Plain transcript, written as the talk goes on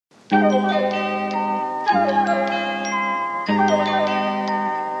Welcome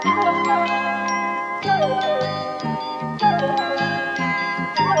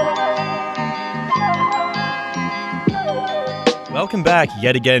back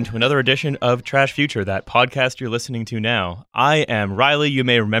yet again to another edition of Trash Future, that podcast you're listening to now. I am Riley. You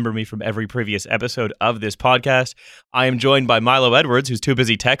may remember me from every previous episode of this podcast. I am joined by Milo Edwards, who's too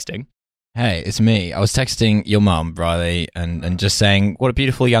busy texting. Hey, it's me. I was texting your mum, Riley, and just saying, what a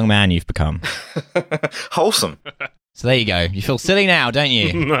beautiful young man you've become. Wholesome. So there you go. You feel silly now, don't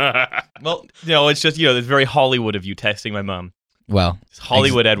you? Well, it's just, it's very Hollywood of you texting my mum. Well, it's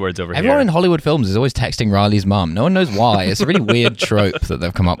Hollywood Edwards over everyone here. in Hollywood films is always texting Riley's mum. No one knows why. It's a really weird trope that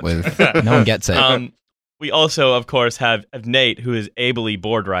they've come up with. No one gets it. We also, of course, have Nate, who is ably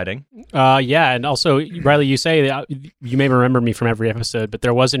board riding. Yeah, and also, Riley, you say that you may remember me from every episode, but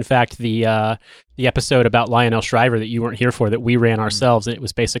there was, in fact, the episode about Lionel Shriver that you weren't here for that we ran ourselves, and it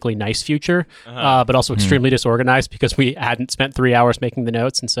was basically nice future, but also extremely disorganized because we hadn't spent 3 hours making the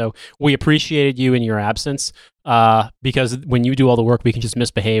notes, and so we appreciated you in your absence because when you do all the work, we can just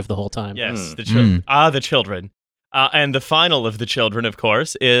misbehave the whole time. Yes, the children. And the final of the children, of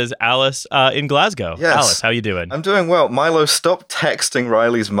course, is Alice in Glasgow. Yes. Alice, how you doing? I'm doing well. Milo, stop texting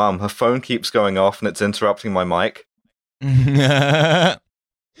Riley's mum. Her phone keeps going off and it's interrupting my mic.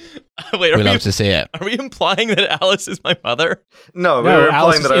 Wait, we love to see it. Are we implying that Alice is my mother? No, we were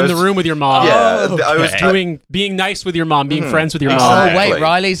Alice implying is that in the room with your mom. Yeah, okay. I was being nice with your mom, being friends with your Exactly. mom. Oh,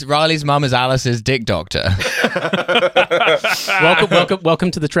 wait, Riley's mum is Alice's dick doctor.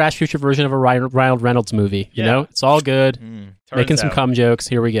 Welcome to the Trash Future version of a Ryan Reynolds movie. You know, it's all good. Making some cum jokes.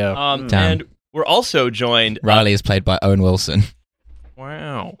 Here we go. And we're also joined. Riley is played by Owen Wilson.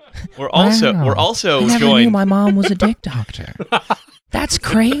 Wow. We're also I never joined. knew my mom was a dick doctor. That's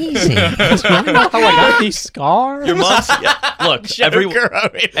crazy. That's really not how I got these scars. Your mom's. Look,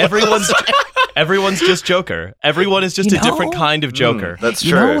 everyone's just Joker. Everyone is just a different kind of Joker. That's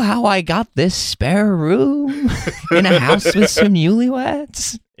You true. know how I got this spare room in a house with some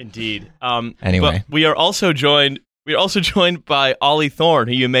newlyweds? Indeed. Anyway. but we are also joined by Ollie Thorne,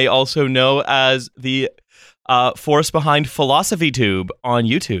 who you may also know as the force behind Philosophy Tube on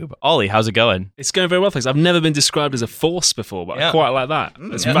YouTube. Ollie, how's it going? It's going very well, thanks. I've never been described as a force before, but Yeah. I quite like that.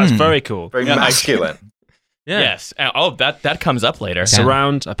 That's very cool. Very masculine. Yeah. Yes. That comes up later. Yeah.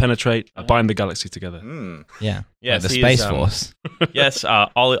 Surround, I penetrate, I bind the galaxy together. Yeah. Yes, Like the he Space is, Force. Yes,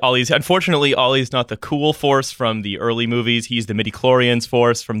 unfortunately, Ollie's not the cool force from the early movies. He's the midichlorians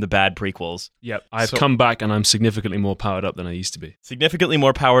force from the bad prequels. Yep. I've come back and I'm significantly more powered up than I used to be. Significantly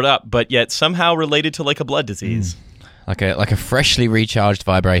more powered up, but yet somehow related to like a blood disease. Like a freshly recharged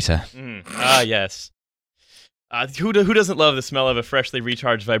vibrator. Yes. Who doesn't love the smell of a freshly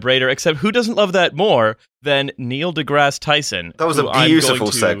recharged vibrator, except who doesn't love that more than Neil deGrasse Tyson? That was a who I'm beautiful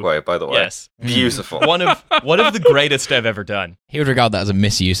going to- segue, by the way. Yes. Beautiful. One of the greatest I've ever done. He would regard that as a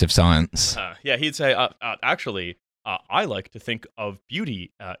misuse of science. Yeah, he'd say, actually, I like to think of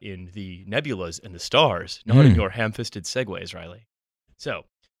beauty in the nebulas and the stars, not in your ham-fisted segues, Riley. So,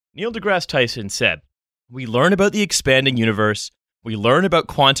 Neil deGrasse Tyson said, we learn about the expanding universe, we learn about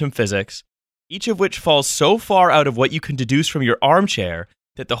quantum physics, each of which falls so far out of what you can deduce from your armchair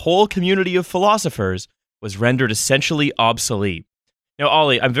that the whole community of philosophers was rendered essentially obsolete. Now,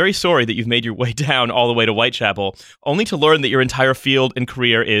 Ollie, I'm very sorry that you've made your way down all the way to Whitechapel, only to learn that your entire field and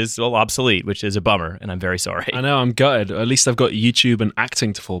career is, obsolete, which is a bummer, and I'm very sorry. I know, I'm gutted. At least I've got YouTube and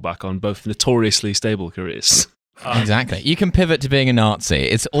acting to fall back on, both notoriously stable careers. Exactly. You can pivot to being a Nazi.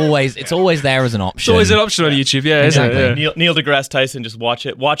 It's always there as an option. It's always an option on YouTube, Exactly. isn't it? Yeah. Neil deGrasse Tyson just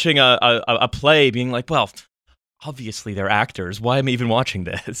watching a play, being like, well, obviously they're actors. Why am I even watching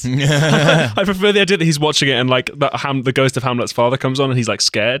this? I prefer the idea that he's watching it and like the ghost of Hamlet's father comes on and he's like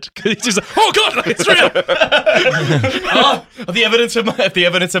scared. He's just like, oh god, it's real. The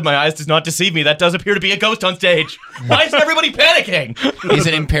evidence of my eyes does not deceive me. That does appear to be a ghost on stage. Why is everybody panicking? He's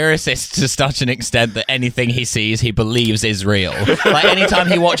an empiricist to such an extent that anything he sees, he believes is real. Like anytime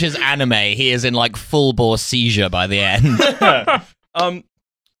he watches anime, he is in like full bore seizure by the end.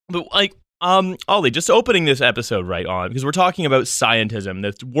 But like, Ollie, just opening this episode right on, because we're talking about scientism,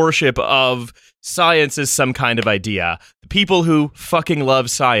 this worship of science as some kind of idea. The people who fucking love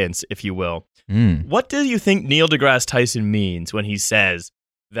science, if you will. What do you think Neil deGrasse Tyson means when he says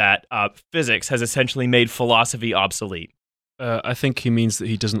that physics has essentially made philosophy obsolete? I think he means that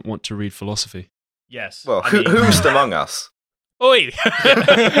he doesn't want to read philosophy. Yes. Well, who's among us? Oi!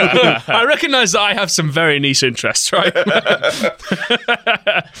 I recognize that I have some very niche interests, right?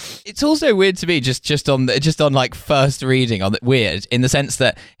 It's also weird to me just on like first reading on weird in the sense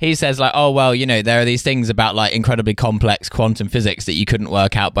that he says like, oh well, you know, there are these things about like incredibly complex quantum physics that you couldn't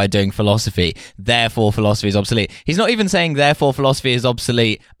work out by doing philosophy, therefore philosophy is obsolete. He's not even saying therefore philosophy is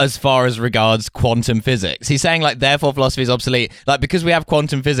obsolete as far as regards quantum physics. He's saying like therefore philosophy is obsolete, like because we have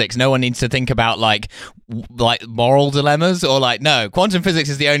quantum physics, no one needs to think about like moral dilemmas or like, no, quantum physics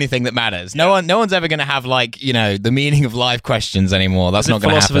is the only thing that matters. No one's ever going to have like, you know, the meaning of life questions anymore. That's not going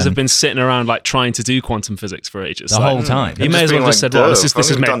to happen. Philosophers have been sitting around like trying to do quantum physics for ages. The whole time. He may as well have just said, well, this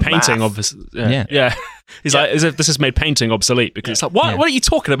has made painting math. obviously. Yeah. He's like, as if this has made painting obsolete because it's like, what are you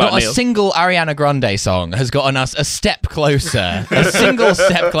talking about, Not Neil? a single Ariana Grande song has gotten us a step closer, a single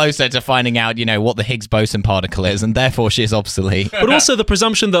step closer to finding out, you know, what the Higgs boson particle is, and therefore she is obsolete. But also the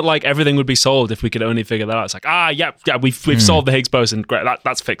presumption that like everything would be solved if we could only figure that out. It's like, we've solved the Higgs boson. Great,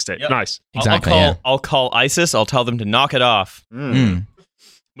 that's fixed it. Yep. Nice. Exactly. I'll call ISIS. I'll tell them to knock it off.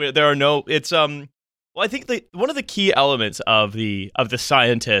 There are no. It's Well, I think one of the key elements of the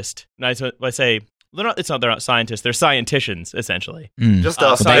scientist. And I say they're not scientists. They're scienticians essentially. Just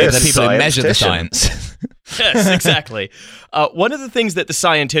ask They're the this people who measure the scientician. science. Yes, exactly. One of the things that the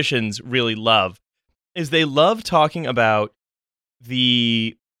scienticians really love is they love talking about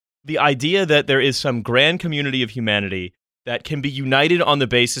the idea that there is some grand community of humanity that can be united on the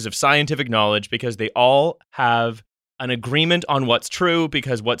basis of scientific knowledge because they all have an agreement on what's true,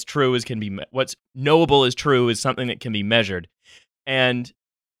 because what's true what's knowable is true is something that can be measured. And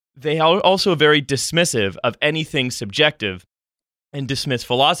they are also very dismissive of anything subjective and dismiss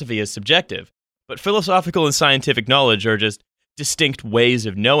philosophy as subjective. But philosophical and scientific knowledge are just distinct ways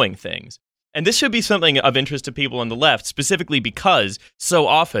of knowing things. And this should be something of interest to people on the left, specifically because so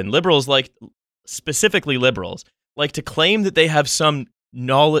often specifically liberals, like to claim that they have some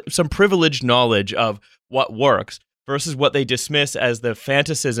privileged knowledge of what works versus what they dismiss as the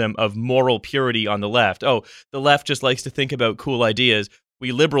fantasism of moral purity on the left. Oh, the left just likes to think about cool ideas.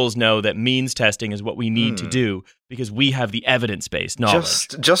 We liberals know that means testing is what we need to do because we have the evidence-based knowledge.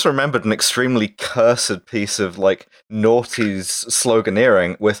 Just remembered an extremely cursed piece of like noughties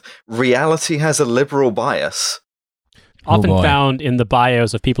sloganeering with reality has a liberal bias. Often found in the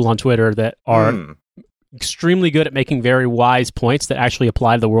bios of people on Twitter that are extremely good at making very wise points that actually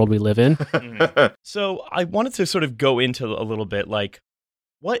apply to the world we live in. So I wanted to sort of go into a little bit like,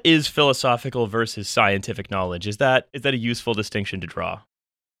 what is philosophical versus scientific knowledge? Is that a useful distinction to draw?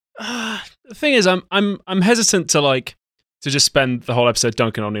 The thing is, I'm hesitant to just spend the whole episode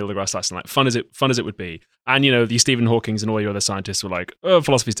dunking on Neil deGrasse Tyson. Like fun as it would be, and you know, the Stephen Hawkings and all your other scientists were like, "Oh,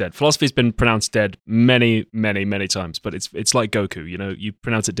 philosophy's dead." Philosophy's been pronounced dead many, many, many times, but it's like Goku. You know, you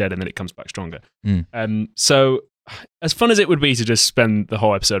pronounce it dead and then it comes back stronger. So, as fun as it would be to just spend the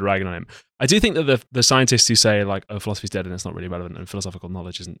whole episode ragging on him, I do think that the scientists who say like, "Oh, philosophy's dead and it's not really relevant and philosophical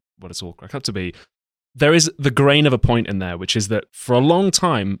knowledge isn't what it's all cracked up to be," there is the grain of a point in there, which is that for a long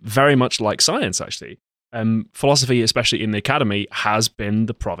time, very much like science, actually, philosophy, especially in the academy, has been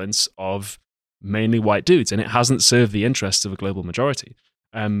the province of mainly white dudes, and it hasn't served the interests of a global majority.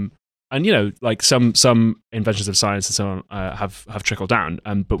 And you know, like some inventions of science and so on have trickled down.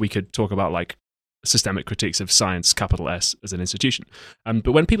 But we could talk about like systemic critiques of science, capital S, as an institution.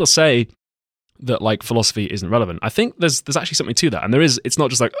 But when people say that like philosophy isn't relevant, I think there's actually something to that. And there is. It's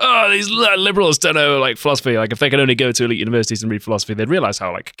not just like, oh, these liberals don't know like philosophy. Like if they could only go to elite universities and read philosophy, they'd realize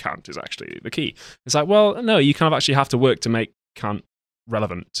how like Kant is actually the key. It's like, well, no, you kind of actually have to work to make Kant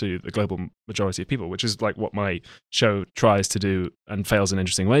relevant to the global majority of people, which is like what my show tries to do and fails in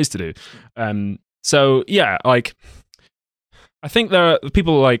interesting ways to do. So yeah, like I think there are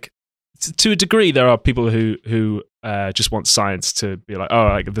people like, to a degree, there are people who just want science to be like, oh,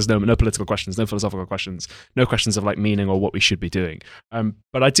 like there's no political questions, no philosophical questions, no questions of like meaning or what we should be doing.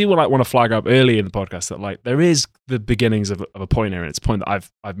 But I do want to flag up early in the podcast that like there is the beginnings of a point here, and it's a point that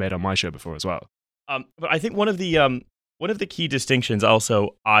I've made on my show before as well. But I think one of the key distinctions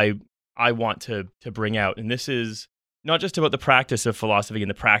also I want to bring out, and this is not just about the practice of philosophy and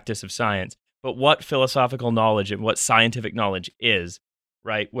the practice of science, but what philosophical knowledge and what scientific knowledge is,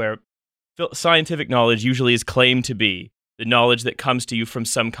 right? Where scientific knowledge usually is claimed to be the knowledge that comes to you from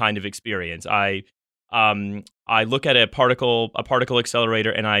some kind of experience. I look at a particle accelerator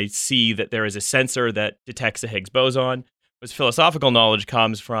and I see that there is a sensor that detects a Higgs boson. Whereas philosophical knowledge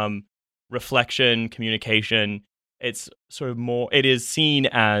comes from reflection, communication. It's sort of more. It is seen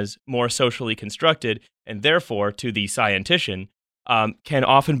as more socially constructed, and therefore, to the scientician, can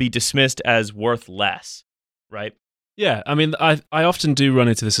often be dismissed as worth less, right? Yeah, I mean, I often do run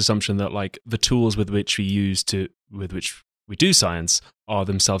into this assumption that like the tools with which we we do science are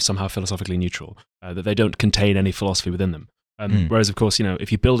themselves somehow philosophically neutral, that they don't contain any philosophy within them. Whereas, of course,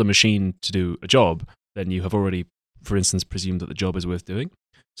 if you build a machine to do a job, then you have already, for instance, presumed that the job is worth doing.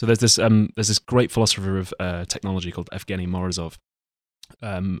 So there's this great philosopher of technology called Evgeny Morozov,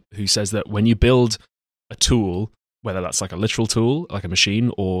 who says that when you build a tool, whether that's like a literal tool, like a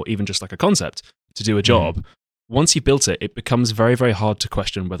machine, or even just like a concept to do a job, once you built it, it becomes very, very hard to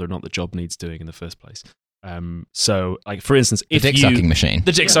question whether or not the job needs doing in the first place. So, like, for instance, if the dick-sucking machine.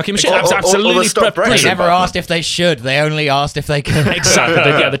 The dick-sucking machine. Or Absolutely. the They never asked if they should. They only asked if they could.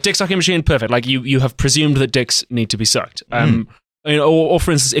 Exactly. The dick-sucking machine, perfect. Like, you have presumed that dicks need to be sucked. Or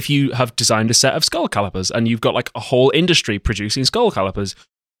for instance, if you have designed a set of skull calipers and you've got like a whole industry producing skull calipers,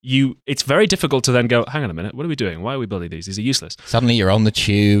 it's very difficult to then go, hang on a minute, what are we doing? Why are we building these? These are useless. Suddenly you're on the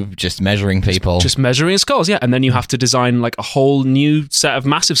tube just measuring people. Just measuring skulls, yeah. And then you have to design like a whole new set of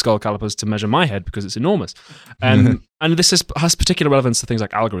massive skull calipers to measure my head because it's enormous. And this has particular relevance to things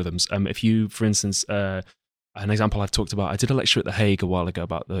like algorithms. If you, for instance, an example I've talked about, I did a lecture at The Hague a while ago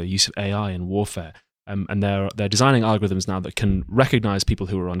about the use of AI in warfare. And they're designing algorithms now that can recognize people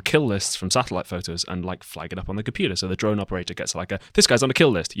who are on kill lists from satellite photos and like flag it up on the computer. So the drone operator gets like this guy's on a kill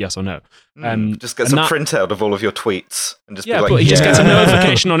list, yes or no. Just gets a printout of all of your tweets and just be like, but he just gets a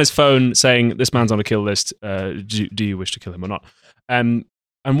notification on his phone saying this man's on a kill list. Do you wish to kill him or not? And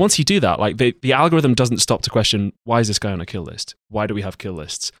once you do that, like the algorithm doesn't stop to question, why is this guy on a kill list? Why do we have kill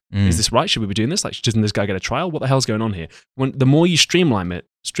lists? Is this right? Should we be doing this? Like, doesn't this guy get a trial? What the hell's going on here? The more you streamline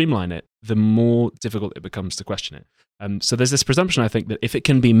it, the more difficult it becomes to question it. So there's this presumption, I think, that if it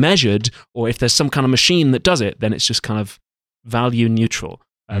can be measured or if there's some kind of machine that does it, then it's just kind of value neutral.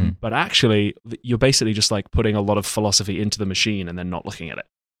 But actually, you're basically just like putting a lot of philosophy into the machine and then not looking at it.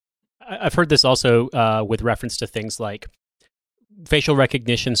 I've heard this also with reference to things like facial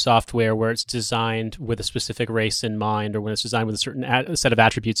recognition software where it's designed with a specific race in mind or when it's designed with a certain set of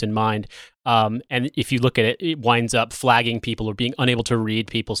attributes in mind. And if you look at it, it winds up flagging people or being unable to read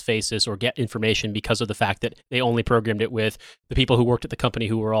people's faces or get information because of the fact that they only programmed it with the people who worked at the company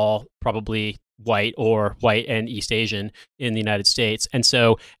who were all probably white and East Asian in the United States. And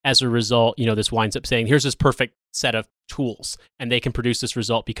so as a result, this winds up saying, here's this perfect set of tools and they can produce this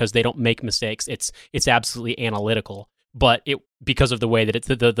result because they don't make mistakes. It's absolutely analytical. But because of the way that it's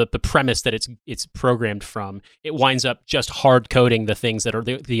the premise that it's programmed from, it winds up just hard coding the things that are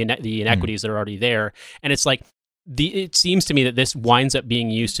the inequities that are already there. And it's like it seems to me that this winds up being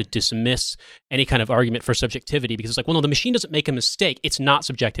used to dismiss any kind of argument for subjectivity because it's like, well, no, the machine doesn't make a mistake. It's not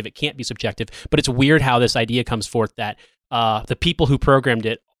subjective. It can't be subjective. But it's weird how this idea comes forth that the people who programmed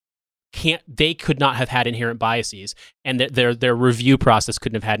it could not have had inherent biases, and that their review process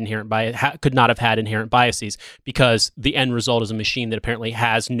could not have had inherent biases because the end result is a machine that apparently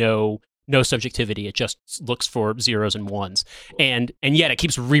has no subjectivity. It just looks for zeros and ones, and yet it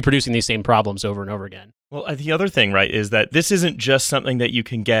keeps reproducing these same problems over and over again. Well, the other thing, right, is that this isn't just something that you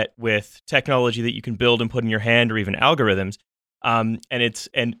can get with technology that you can build and put in your hand, or even algorithms.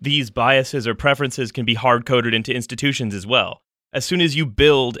 And these biases or preferences can be hard coded into institutions as well. As soon as you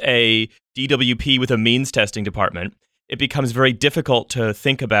build a DWP with a means testing department, it becomes very difficult to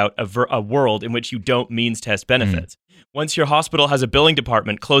think about a world in which you don't means test benefits. Once your hospital has a billing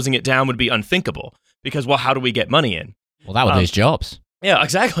department, closing it down would be unthinkable because, well, how do we get money in? Well, that would lose jobs. Yeah,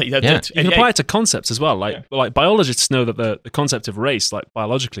 exactly. You can apply it to concepts as well. Like biologists know that the concept of race, like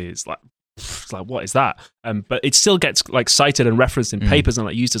biologically, is like what is that? But it still gets like cited and referenced in papers and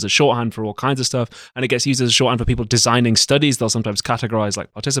like used as a shorthand for all kinds of stuff. And it gets used as a shorthand for people designing studies. They'll sometimes categorize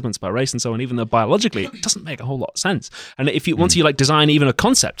like participants by race and so on, even though biologically it doesn't make a whole lot of sense. And if you once you like design even a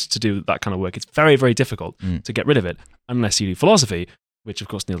concept to do that kind of work, it's very, very difficult to get rid of it unless you do philosophy, which of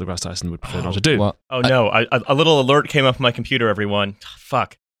course Neil deGrasse Tyson would prefer not to do. Well, no, a little alert came up on my computer, everyone.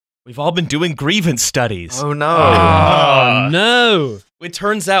 Fuck. We've all been doing grievance studies. Oh no. Oh no. It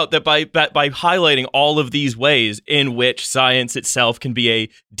turns out that by highlighting all of these ways in which science itself can be a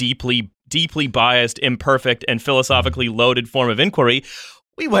deeply biased, imperfect, and philosophically loaded form of inquiry,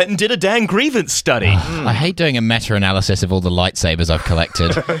 we went and did a dang grievance study. I hate doing a meta-analysis of all the lightsabers I've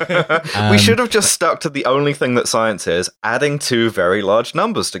collected. We should have just stuck to the only thing that science is, adding two very large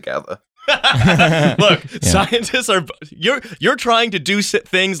numbers together. Look, scientists are you're trying to do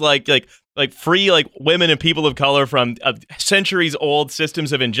things like free like women and people of color from centuries old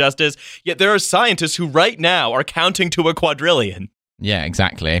systems of injustice, yet there are scientists who right now are counting to a quadrillion. Yeah,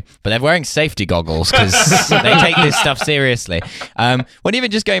 exactly. But they're wearing safety goggles because they take this stuff seriously. Well,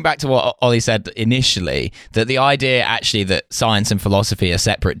 even just going back to what Ollie said initially, that the idea actually that science and philosophy are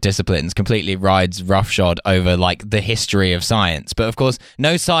separate disciplines completely rides roughshod over like the history of science. But of course,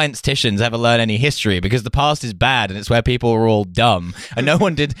 no scienticians ever learn any history because the past is bad and it's where people were all dumb. And no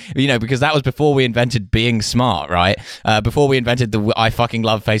one did, because that was before we invented being smart, right? Before we invented the I fucking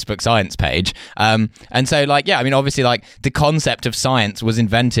love Facebook science page. And so obviously like the concept of science was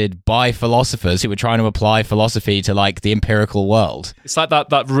invented by philosophers who were trying to apply philosophy to like the empirical world. It's like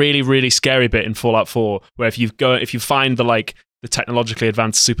that really, really scary bit in Fallout 4 where if you find the technologically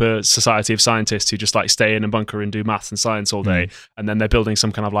advanced super society of scientists who just like stay in a bunker and do maths and science all day, and then they're building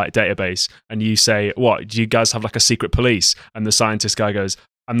some kind of like database, and you say, what, do you guys have like a secret police? And the scientist guy goes,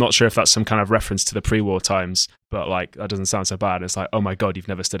 I'm not sure if that's some kind of reference to the pre-war times, but like that doesn't sound so bad. It's like, oh my god, you've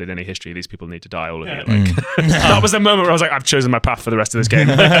never studied any history. These people need to die, all of you. Like, that was the moment where I was like, I've chosen my path for the rest of this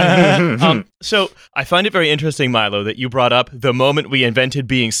game. So I find it very interesting, Milo, that you brought up the moment we invented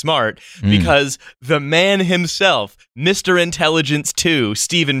being smart, because the man himself, Mr. Intelligence 2,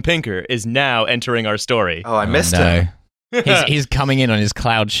 Steven Pinker, is now entering our story. Oh, I missed him. He's coming in on his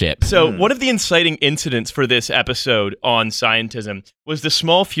cloud ship. So one of the inciting incidents for this episode on scientism was the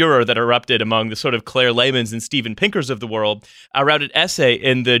small furor that erupted among the sort of Claire Lamans and Steven Pinkers of the world around an essay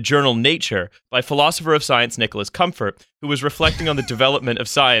in the journal Nature by philosopher of science Nicholas Comfort, who was reflecting on the development of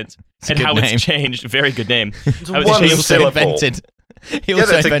science and how it's changed. Very good name. He also invented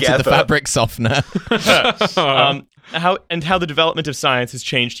the fabric softener. How the development of science has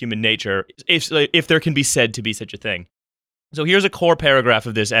changed human nature, if there can be said to be such a thing. So here's a core paragraph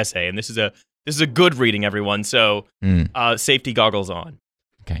of this essay, and this is a good reading, everyone. So safety goggles on.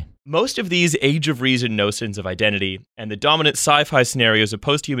 Okay. Most of these age of reason notions of identity and the dominant sci-fi scenarios of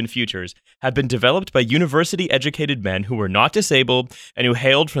post-human futures have been developed by university-educated men who were not disabled and who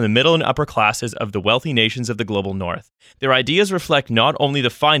hailed from the middle and upper classes of the wealthy nations of the global north. Their ideas reflect not only the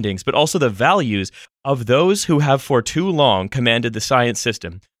findings, but also the values of those who have for too long commanded the science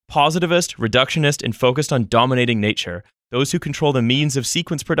system, positivist, reductionist, and focused on dominating nature. Those who control the means of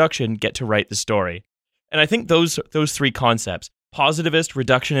sequence production get to write the story. And I think those three concepts, positivist,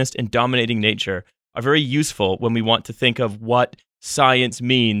 reductionist, and dominating nature, are very useful when we want to think of what science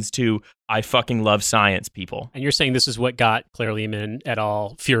means to I fucking love science people. And you're saying this is what got Claire Lehman et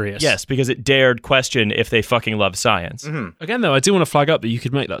al. Furious. Yes, because it dared question if they fucking love science. Mm-hmm. Again, though, I do want to flag up that you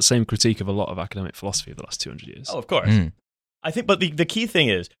could make that same critique of a lot of academic philosophy of the last 200 years. Oh, of course. I think, but the key thing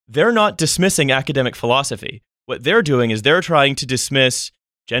is, they're not dismissing academic philosophy. What they're doing is they're trying to dismiss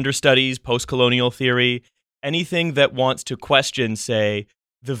gender studies, post-colonial theory, anything that wants to question, say,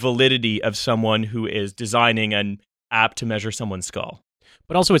 the validity of someone who is designing an app to measure someone's skull.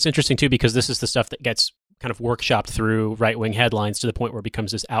 But also it's interesting, too, because this is the stuff that gets kind of workshopped through right-wing headlines to the point where it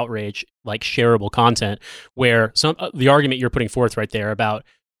becomes this outrage, like shareable content, where the argument you're putting forth right there about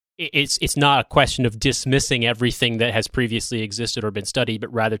it's not a question of dismissing everything that has previously existed or been studied,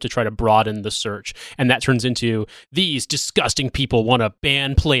 but rather to try to broaden the search. And that turns into these disgusting people want to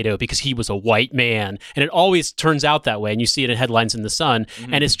ban Plato because he was a white man. And it always turns out that way. And you see it in headlines in The Sun.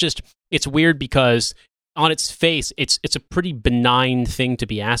 And it's weird because on its face, it's a pretty benign thing to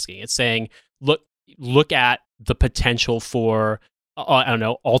be asking. It's saying, look at the potential for,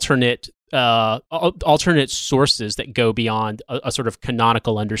 alternate sources that go beyond a sort of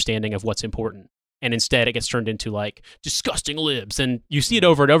canonical understanding of what's important. And instead it gets turned into like disgusting libs. And you see it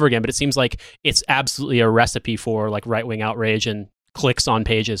over and over again, but it seems like it's absolutely a recipe for like right-wing outrage and clicks on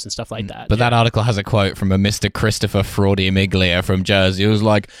pages and stuff like that. But that article has a quote from a Mr. Christopher Fraudiamiglia from Jersey, who was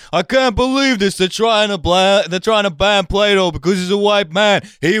like, "I can't believe this. They're trying to ban Plato because he's a white man.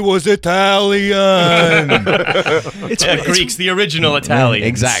 He was Italian." Greeks, the original Italians.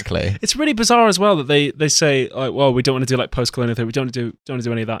 Exactly. It's really bizarre as well that they say, like, well, we don't want to do like post-colonial theory. We don't want to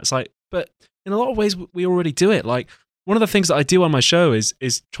do any of that. It's like, but in a lot of ways we already do it. Like, one of the things that I do on my show is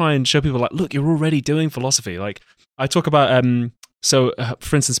try and show people like, look, you're already doing philosophy. Like, I talk about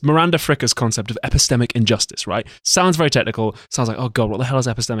for instance, Miranda Fricker's concept of epistemic injustice, right? Sounds very technical. Sounds like, oh God, what the hell is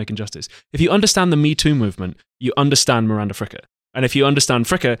epistemic injustice? If you understand the Me Too movement, you understand Miranda Fricker. And if you understand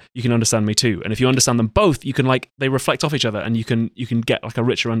Fricker, you can understand Me Too. And if you understand them both, you can they reflect off each other and you can get like a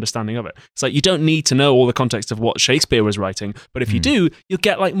richer understanding of it. It's like, you don't need to know all the context of what Shakespeare was writing, but if you do, you'll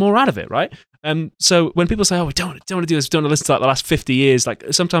get like more out of it, right? So when people say, oh, we don't want to do this, we don't want to listen to like the last 50 years, like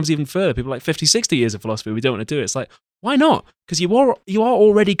sometimes even further, people like 50, 60 years of philosophy, we don't want to do it. It's like, why not? Because you are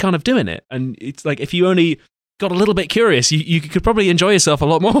already kind of doing it. And it's like, if you only got a little bit curious, you could probably enjoy yourself a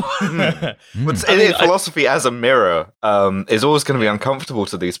lot more. Philosophy as a mirror is always going to be uncomfortable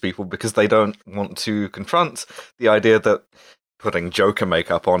to these people because they don't want to confront the idea that putting Joker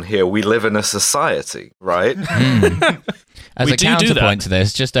makeup on here. We live in a society, right? As We a do counterpoint that. to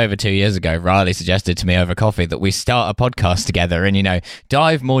this, just over 2 years ago, Riley suggested to me over coffee that we start a podcast together and,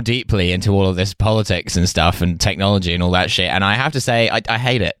 dive more deeply into all of this politics and stuff and technology and all that shit. And I have to say, I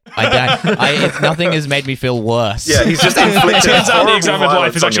hate it. Nothing has made me feel worse. Yeah, he's just inflicted Turns out the horrible exam of life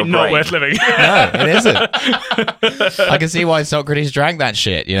violence is on actually your not brain. worth living. No, it isn't. I can see why Socrates drank that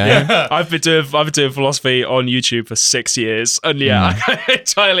shit, I've been doing philosophy on YouTube for 6 years, and I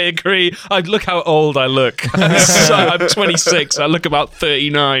entirely agree. Look how old I look. I'm 26. I look about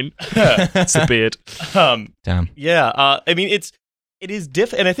 39. It's the beard. Damn. Yeah, I mean, it is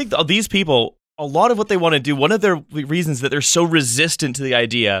different, and I think these people, a lot of what they want to do, one of their reasons that they're so resistant to the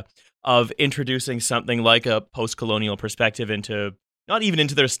idea of introducing something like a post-colonial perspective into, not even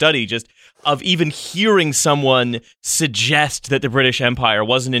into their study, just of even hearing someone suggest that the British Empire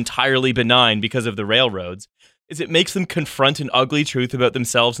wasn't entirely benign because of the railroads, is it makes them confront an ugly truth about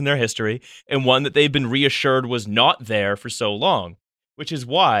themselves and their history, and one that they've been reassured was not there for so long. Which is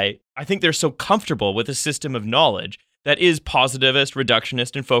why I think they're so comfortable with a system of knowledge that is positivist,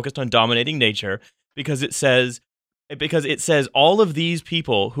 reductionist, and focused on dominating nature, because it says all of these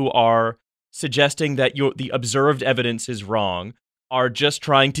people who are suggesting that the observed evidence is wrong are just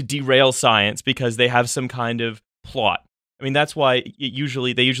trying to derail science because they have some kind of plot. I mean, that's why they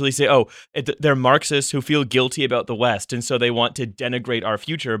usually say, oh, they're Marxists who feel guilty about the West, and so they want to denigrate our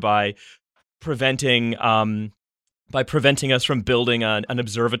future by preventing us from building an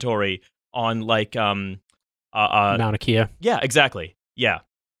observatory on Mauna Kea. Yeah, exactly. Yeah.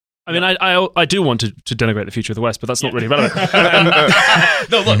 I mean, I do want to denigrate the future of the West, but that's not really relevant.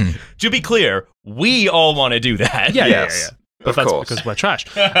 No, look, to be clear, we all want to do that. Yeah. But Of that's course. because we're trash.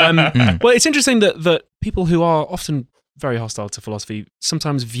 Well, it's interesting that people who are often very hostile to philosophy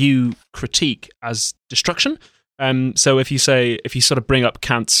sometimes view critique as destruction. So if you sort of bring up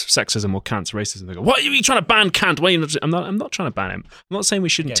Kant's sexism or Kant's racism, they go, "What are you trying to ban Kant?" Why are you not? I'm not trying to ban him. I'm not saying we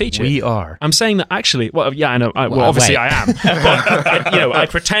shouldn't teach it. We are. I'm saying that actually, well, yeah, I know. Well, obviously wait. I am. But, I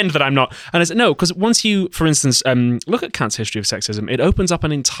pretend that I'm not. And no, because once you, for instance, look at Kant's history of sexism, it opens up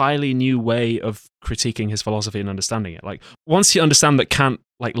an entirely new way of critiquing his philosophy and understanding it. Like once you understand that Kant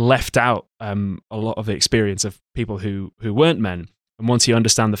left out a lot of the experience of people who weren't men. And once you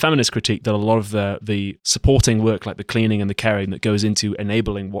understand the feminist critique, that a lot of the supporting work, like the cleaning and the caring that goes into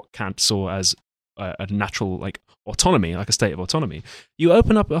enabling what Kant saw as a natural autonomy, like a state of autonomy, you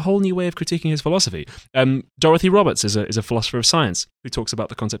open up a whole new way of critiquing his philosophy. Dorothy Roberts is a philosopher of science who talks about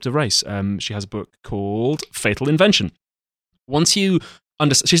the concept of race. She has a book called Fatal Invention. Once you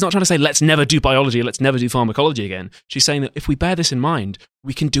understand, she's not trying to say, let's never do biology, let's never do pharmacology again. She's saying that if we bear this in mind,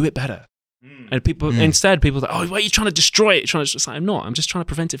 we can do it better. And instead, people say, oh, why are you trying to destroy it? I'm not. I'm just trying to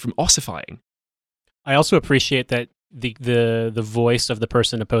prevent it from ossifying. I also appreciate that the voice of the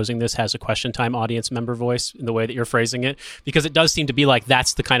person opposing this has a question time audience member voice in the way that you're phrasing it, because it does seem to be like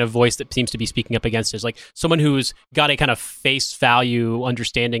that's the kind of voice that seems to be speaking up against it. It's like someone who's got a kind of face value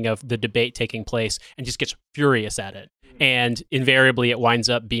understanding of the debate taking place and just gets furious at it. And invariably it winds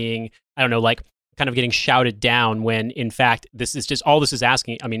up being, I don't know, kind of getting shouted down when in fact this is just all this is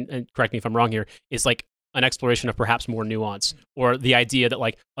asking. I mean, and correct me if I'm wrong here, is like an exploration of perhaps more nuance, or the idea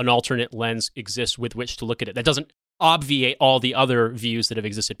that an alternate lens exists with which to look at it that doesn't obviate all the other views that have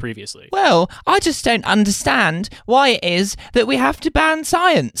existed previously. Well, I just don't understand why it is that we have to ban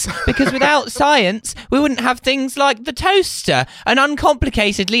science, because without science, we wouldn't have things like the toaster, an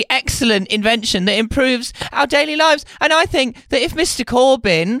uncomplicatedly excellent invention that improves our daily lives. And I think that if Mr.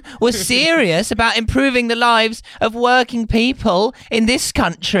 Corbyn was serious about improving the lives of working people in this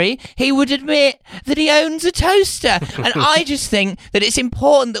country, he would admit that he owns a toaster. And I just think that it's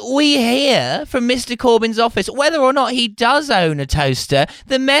important that we hear from Mr. Corbyn's office, whether or not he does own a toaster,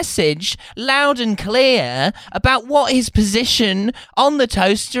 the message loud and clear about what his position on the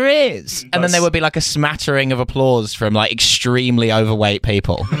toaster is. And then there would be a smattering of applause from extremely overweight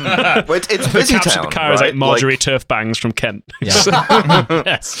people. Well, it's busy town, The car is right? like Marjorie Turf Bangs from Kent. Yeah.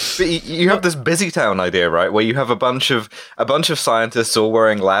 Yes. But you have this busy town idea, right? Where you have a bunch of scientists all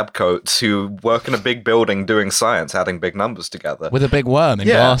wearing lab coats who work in a big building doing science, adding big numbers together. With a big worm in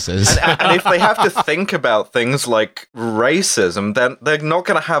glasses. And if they have to think about things like racism, then they're not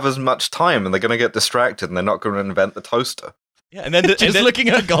going to have as much time, and they're going to get distracted, and they're not going to invent the toaster. Yeah, and then Just looking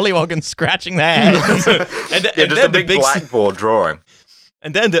at a gollywog and scratching their heads. Just a big blackboard drawing.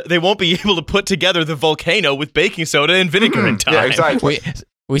 And then they won't be able to put together the volcano with baking soda and vinegar in time. Yeah, exactly.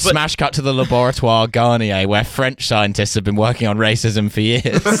 We smash cut to the Laboratoire Garnier, where French scientists have been working on racism for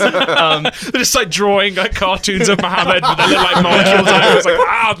years. They're just drawing cartoons of Muhammad with their little molecules.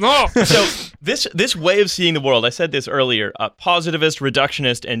 It's no. So This way of seeing the world, I said this earlier, positivist,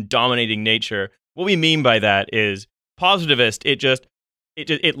 reductionist, and dominating nature. What we mean by that is positivist,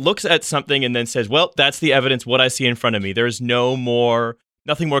 it looks at something and then says, well, that's the evidence, what I see in front of me. There's nothing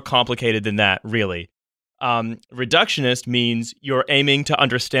more complicated than that, really. Reductionist means you're aiming to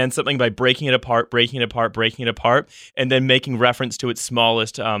understand something by breaking it apart, and then making reference to its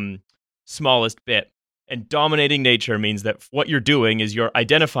smallest bit. And dominating nature means that what you're doing is you're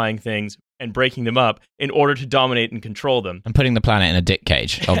identifying things and breaking them up in order to dominate and control them. And putting the planet in a dick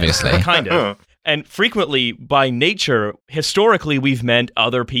cage, obviously. Kind of. And frequently, by nature, historically, we've meant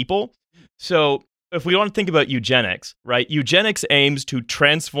other people. So if we want to think about eugenics, right? Eugenics aims to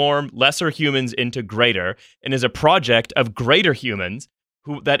transform lesser humans into greater and is a project of greater humans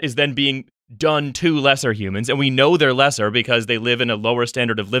that is then being done to lesser humans. And we know they're lesser because they live in a lower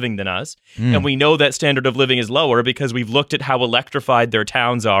standard of living than us. And we know that standard of living is lower because we've looked at how electrified their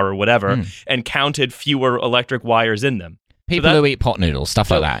towns are or whatever and counted fewer electric wires in them. People who eat pot noodles, stuff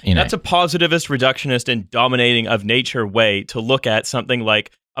like that. That's a positivist, reductionist, and dominating of nature way to look at something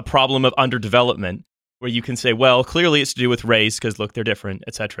like a problem of underdevelopment, where you can say, well, clearly it's to do with race because look, they're different,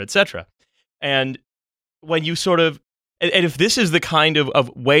 et cetera, et cetera. And when you sort of, and if this is the kind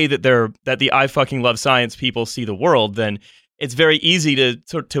of way that the I fucking love science people see the world, then it's very easy to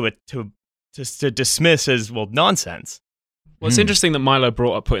dismiss as, well, nonsense. Well, it's interesting that Milo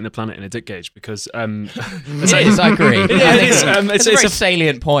brought up putting the planet in a dick cage because I agree. It's a very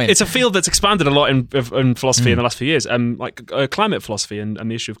salient point. It's a field that's expanded a lot in philosophy in the last few years, like climate philosophy and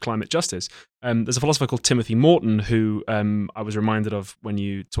the issue of climate justice. There's a philosopher called Timothy Morton who I was reminded of when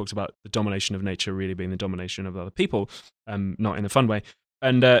you talked about the domination of nature really being the domination of other people, not in a fun way.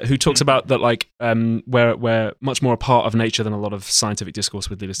 And who talks about that, like we're much more a part of nature than a lot of scientific discourse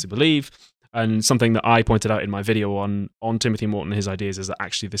would lead us to believe. And something that I pointed out in my video on Timothy Morton, his ideas, is that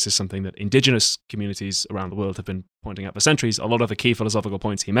actually this is something that indigenous communities around the world have been pointing out for centuries. A lot of the key philosophical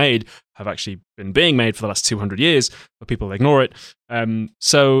points he made have actually been being made for the last 200 years, but people ignore it.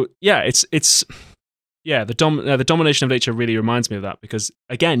 So yeah, the domination of nature really reminds me of that because,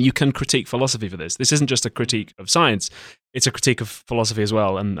 again, you can critique philosophy for this. This isn't just a critique of science. It's a critique of philosophy as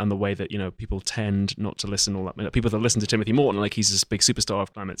well and the way that, people tend not to listen all that. People that listen to Timothy Morton, like he's this big superstar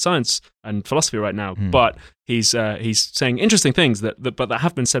of climate science and philosophy right now, but he's saying interesting things that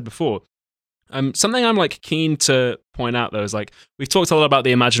have been said before. Something I'm like keen to point out though is like we've talked a lot about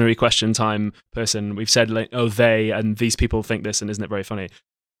the imaginary question time person. We've said like, oh, they and these people think this, and isn't it very funny?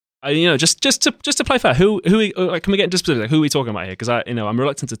 Just to play fair, who can we get into specifics? Like, who are we talking about here? Because I'm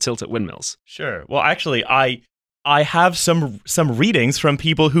reluctant to tilt at windmills. Sure. Well, actually, I have some readings from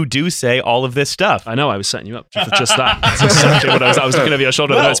people who do say all of this stuff. I know. I was setting you up for just that. That's exactly what I was looking over your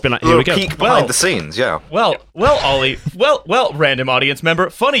shoulder. It's been like, here we go. Peek behind the scenes. Yeah. Well, Ollie. Well, random audience member.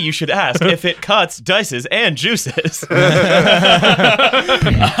 Funny you should ask if it cuts, dices, and juices.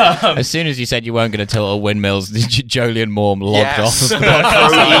 As soon as you said you weren't going to tilt at windmills, Jolien Morm logged off of the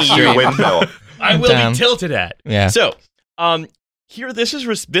podcast. Windmill. I will be tilted at. Yeah. So, here,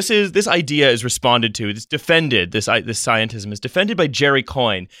 this idea is responded to. It's defended. This scientism is defended by Jerry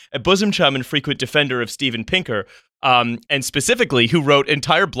Coyne, a bosom chum and frequent defender of Steven Pinker, and specifically who wrote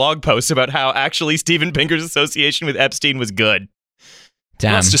entire blog posts about how actually Steven Pinker's association with Epstein was good.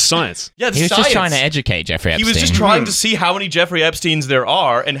 Damn. That's just science. Yeah, he was just trying to educate Jeffrey Epstein. He was just trying to see how many Jeffrey Epsteins there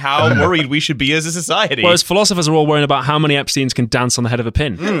are and how worried we should be as a society. Whereas philosophers are all worrying about how many Epsteins can dance on the head of a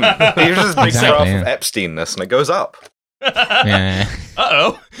pin. Here's this big graph of Epsteinness, and it goes up. Yeah.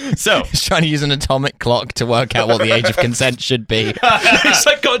 Uh-oh. So he's trying to use an atomic clock to work out what the age of consent should be. It's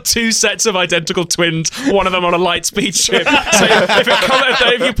like got two sets of identical twins, one of them on a light speed ship. So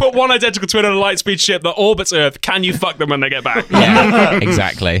if you put one identical twin on a light speed ship that orbits Earth, can you fuck them when they get back? Yeah,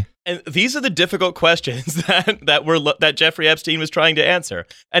 exactly. And these are the difficult questions that Jeffrey Epstein was trying to answer.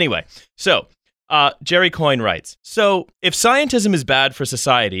 Anyway, so Jerry Coyne writes, so if scientism is bad for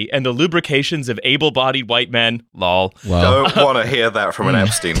society and the lubrications of able-bodied white men, lol. Well, don't want to hear that from an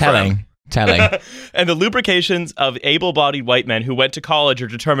Epstein friend. Telling. And the lubrications of able-bodied white men who went to college are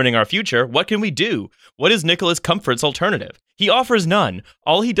determining our future, what can we do? What is Nicholas Comfort's alternative? He offers none.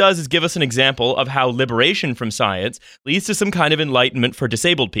 All he does is give us an example of how liberation from science leads to some kind of enlightenment for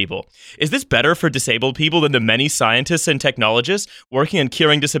disabled people. Is this better for disabled people than the many scientists and technologists working on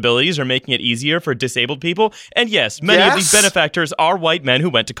curing disabilities or making it easier for disabled people? And yes, many of these benefactors are white men who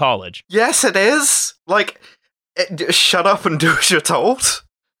went to college. Yes, it is. Like, shut up and do as you're told.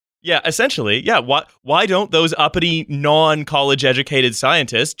 Yeah, essentially. Yeah. Why don't those uppity, non-college educated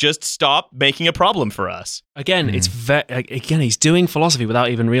scientists just stop making a problem for us? Again, he's doing philosophy without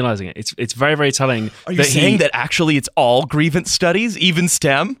even realizing it. It's very, very telling. Are you saying that actually it's all grievance studies, even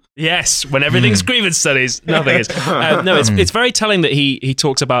STEM? Yes, when everything's grievance studies, nothing is. No, it's very telling that he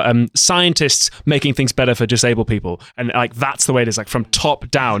talks about scientists making things better for disabled people, and like that's the way it is, like from top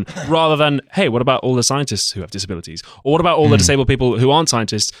down, rather than hey, what about all the scientists who have disabilities, or what about all the disabled people who aren't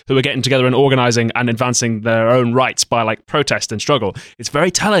scientists who are getting together and organizing and advancing their own rights by like protest and struggle. It's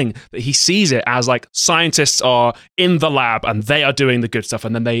very telling that he sees it as like scientists are in the lab and they are doing the good stuff,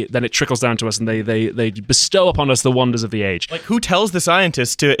 and then it trickles down to us and they bestow upon us the wonders of the age. Like, who tells the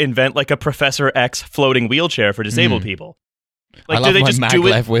scientists to invent like a Professor X floating wheelchair for disabled people? Like, I love do they my just do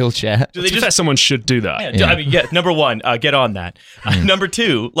it? maglev wheelchair. Do they just? Someone should do that. Yeah. I mean, yeah. Number one, get on that. Number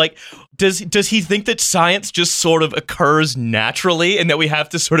two, like, does he think that science just sort of occurs naturally, and that we have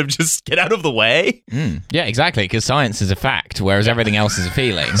to sort of just get out of the way? Yeah, exactly. Because science is a fact, whereas everything else is a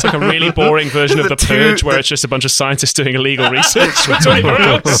feeling. It's like a really boring version of The Purge, where it's just a bunch of scientists doing illegal research for 24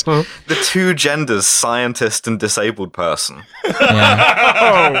 hours. The two genders, scientist and disabled person.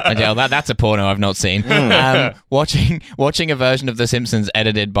 Yeah. That's a porno I've not seen. Watching a version of The Simpsons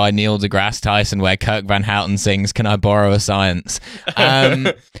edited by Neil deGrasse Tyson where Kirk Van Houten sings "Can I Borrow a Science?"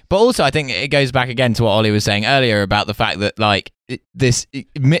 But also I think it goes back again to what Ollie was saying earlier about the fact that like this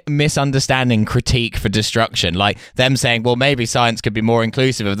misunderstanding critique for destruction, like them saying, well, maybe science could be more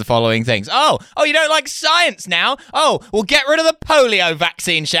inclusive of the following things. Oh, you don't like science now? Oh, we'll get rid of the polio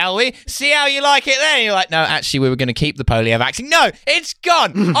vaccine, shall we? See how you like it then? And you're like, no, actually, we were going to keep the polio vaccine. No, it's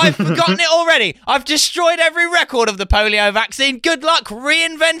gone. I've forgotten it already. I've destroyed every record of the polio vaccine. Good luck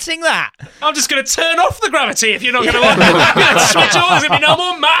reinventing that. I'm just going to turn off the gravity if you're not going to want it. I'm going to switch on. There's going to be no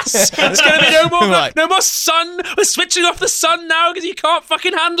more mass. There's going to be no more sun. We're switching off the sun now because you can't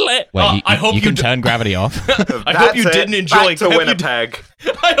fucking handle it. Wait, you can turn gravity off. I hope you didn't enjoy. Back to Winnipeg.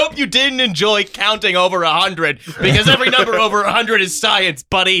 I hope you didn't enjoy counting over 100, because every number over 100 is science,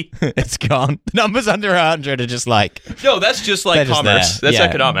 buddy. It's gone. The numbers under 100 are just like... No, that's just like commerce. That's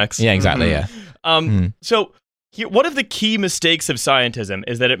economics. Yeah, exactly, yeah. So one of the key mistakes of scientism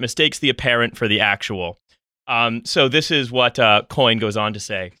is that it mistakes the apparent for the actual. So this is what Coyne goes on to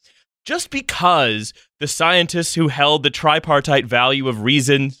say. Just because the scientists who held the tripartite value of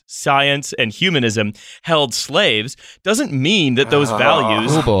reason, science, and humanism held slaves doesn't mean that those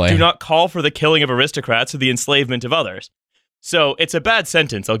values do not call for the killing of aristocrats or the enslavement of others. So it's a bad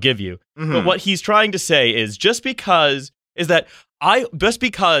sentence, I'll give you. But what he's trying to say is just because that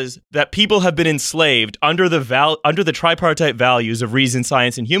people have been enslaved under the tripartite values of reason,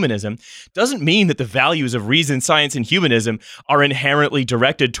 science, and humanism doesn't mean that the values of reason, science, and humanism are inherently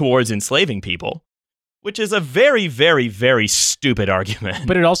directed towards enslaving people, which is a very, very, very stupid argument.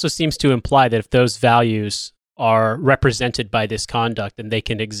 But it also seems to imply that if those values are represented by this conduct, then they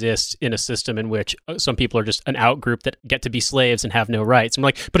can exist in a system in which some people are just an outgroup that get to be slaves and have no rights. I'm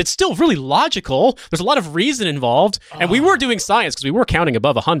like, but it's still really logical. There's a lot of reason involved. And we were doing science because we were counting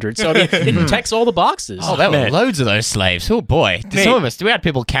above 100. So I mean, it checks all the boxes. Oh, there were loads of those slaves. Oh, boy. Nate, some of us, we had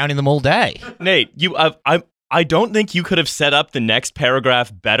people counting them all day. Nate, I don't think you could have set up the next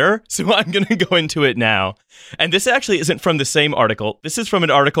paragraph better, so I'm going to go into it now. And this actually isn't from the same article. This is from an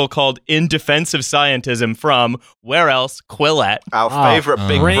article called In Defense of Scientism from, where else? Quillette. Our favorite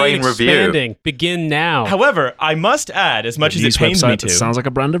big brain review. Begin now. However, I must add, as much as it pains me to... sounds like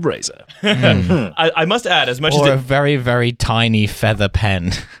a brand of razor. I must add, as much as a very, very tiny feather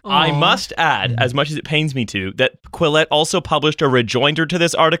pen. I must add, as much as it pains me to, that Quillette also published a rejoinder to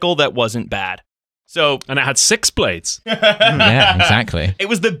this article that wasn't bad. And it had 6 blades. Yeah, exactly. It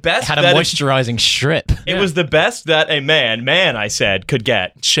was the best. It had a moisturizing strip. It was the best that a man, I said, could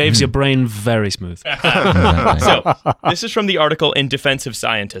get. It shaves your brain very smooth. So, this is from the article In Defense of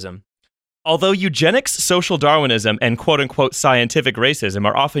Scientism. Although eugenics, social Darwinism, and quote-unquote scientific racism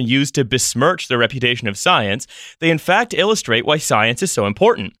are often used to besmirch the reputation of science, they in fact illustrate why science is so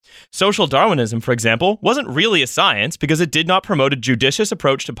important. Social Darwinism, for example, wasn't really a science because it did not promote a judicious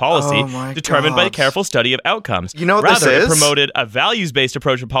approach to policy determined by a careful study of outcomes. You know what Rather, this is? It promoted a values-based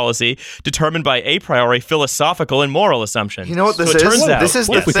approach to policy determined by a priori philosophical and moral assumptions. You know what this so it turns is? out, This is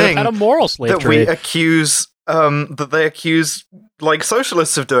the thing had a moral slave that trade. we accuse... that they accuse like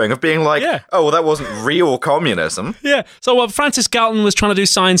socialists of doing, of being like, oh, well, that wasn't real communism. Yeah. So Francis Galton was trying to do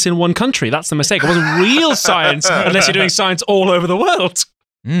science in one country. That's the mistake. It wasn't real science unless you're doing science all over the world.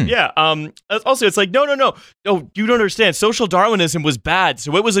 Yeah. Also, it's like, no, you don't understand. Social Darwinism was bad,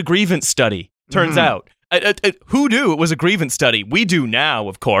 so it was a grievance study, turns out. Who knew it was a grievance study? We do now,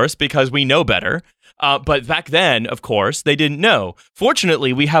 of course, because we know better. But back then, of course, they didn't know.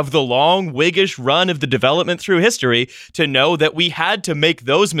 Fortunately, we have the long Whiggish run of the development through history to know that we had to make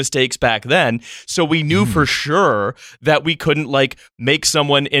those mistakes back then. So we knew for sure that we couldn't make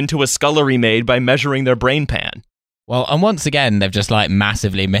someone into a scullery maid by measuring their brain pan. Well, and once again, they've just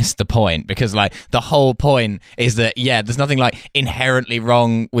massively missed the point, because the whole point is that, there's nothing inherently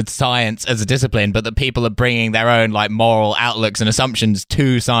wrong with science as a discipline, but that people are bringing their own moral outlooks and assumptions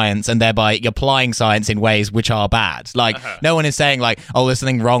to science, and thereby applying science in ways which are bad. No one is saying there's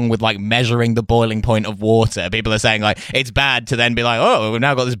something wrong with measuring the boiling point of water. People are saying it's bad to then be oh, we've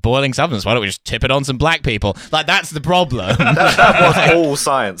now got this boiling substance. Why don't we just tip it on some black people? That's the problem. that was all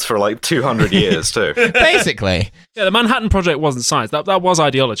science for 200 years too. Basically. Yeah, the Manhattan Project wasn't science. That was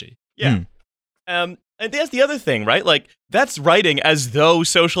ideology. Yeah. And that's the other thing, right? That's writing as though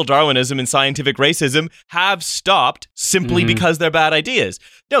social Darwinism and scientific racism have stopped simply because they're bad ideas.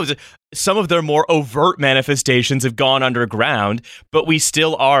 No, some of their more overt manifestations have gone underground, but we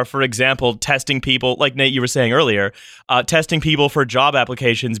still are, for example, testing people, like Nate, you were saying earlier, testing people for job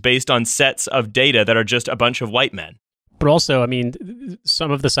applications based on sets of data that are just a bunch of white men. But also, I mean,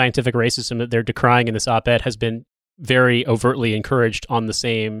 some of the scientific racism that they're decrying in this op-ed has been very overtly encouraged on the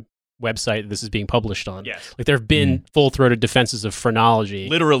same website that this is being published on. Yes. There have been full-throated defenses of phrenology.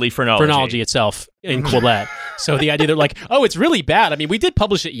 Literally phrenology. Phrenology itself in Quillette. So the idea that oh, it's really bad. I mean, we did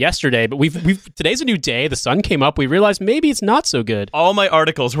publish it yesterday, but we've today's a new day. The sun came up. We realized maybe it's not so good. All my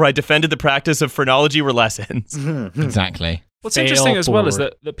articles where I defended the practice of phrenology were lessons. Exactly. What's interesting as well is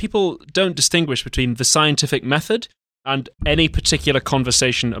that people don't distinguish between the scientific method and any particular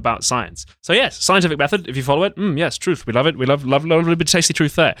conversation about science. So yes, scientific method, if you follow it, yes, truth, we love it, we love a little bit of tasty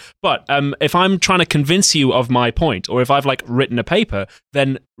truth there. But if I'm trying to convince you of my point, or if I've written a paper,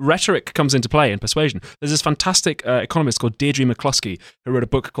 then rhetoric comes into play and persuasion. There's this fantastic economist called Deirdre McCluskey who wrote a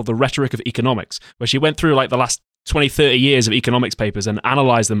book called The Rhetoric of Economics, where she went through the last 20, 30 years of economics papers and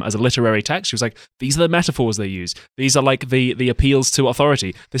analyzed them as a literary text. She was these are the metaphors they use. These are the appeals to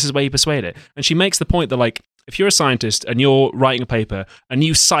authority. This is where you persuade it. And she makes the point that if you're a scientist and you're writing a paper and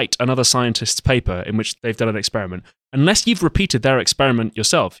you cite another scientist's paper in which they've done an experiment, unless you've repeated their experiment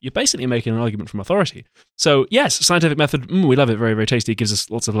yourself, you're basically making an argument from authority. So yes, scientific method, we love it, very, very tasty. It gives us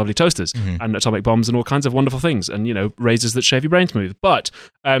lots of lovely toasters and atomic bombs and all kinds of wonderful things and, razors that shave your brain smooth. But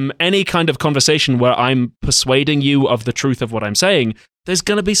any kind of conversation where I'm persuading you of the truth of what I'm saying, there's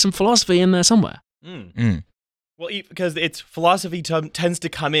going to be some philosophy in there somewhere. Well, because it's philosophy tends to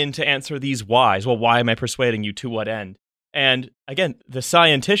come in to answer these whys. Well, why am I persuading you? To what end? And again, the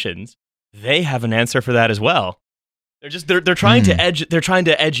scienticians, they have an answer for that as well. They're trying to edge. They're trying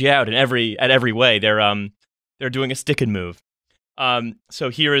to edge you out in every way. They're doing a stick and move.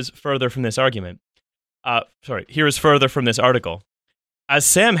 So here is further from this argument. Here is further from this article. As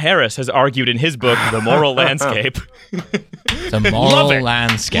Sam Harris has argued in his book, The Moral Landscape. The Moral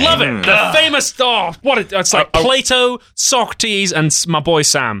Landscape. Love it. The famous, it's Plato, Socrates, and my boy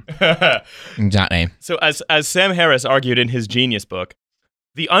Sam. Exactly. So as Sam Harris argued in his Genius book,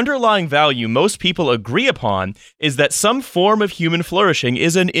 the underlying value most people agree upon is that some form of human flourishing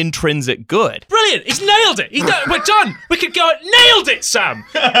is an intrinsic good. Brilliant. He's nailed it. We're done. We could go, nailed it, Sam.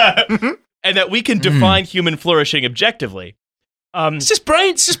 And that we can define human flourishing objectively. It's just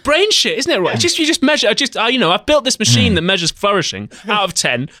brain shit, isn't it? Right? You just measure. I've built this machine that measures flourishing out of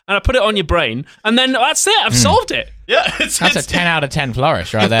 10, and I put it on your brain, and then that's it. I've solved it. Yeah, that's a 10 out of 10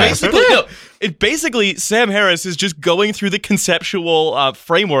 flourish right there. Basically, Sam Harris is just going through the conceptual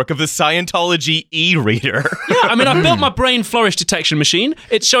framework of the Scientology e-reader. Yeah, I mean, I've built my brain flourish detection machine.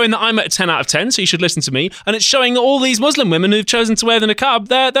 It's showing that I'm at a 10 out of 10, so you should listen to me. And it's showing that all these Muslim women who've chosen to wear the niqab,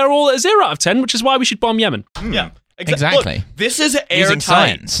 they're all at 0 out of 10, which is why we should bomb Yemen. Yeah. Exactly. Look, this is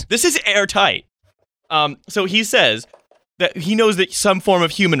airtight. This is airtight. So he says that he knows that some form of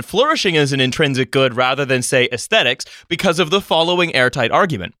human flourishing is an intrinsic good rather than, say, aesthetics because of the following airtight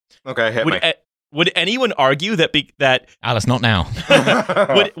argument. Okay, hit me. Would anyone argue that Alice, not now.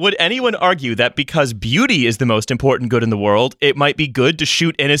 would anyone argue that because beauty is the most important good in the world, it might be good to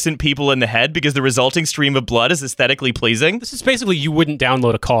shoot innocent people in the head because the resulting stream of blood is aesthetically pleasing? This is basically you wouldn't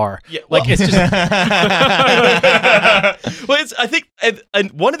download a car. Yeah, well, it's just. Well, I think,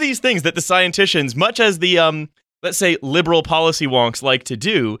 and one of these things that the scienticians, much as the let's say liberal policy wonks like to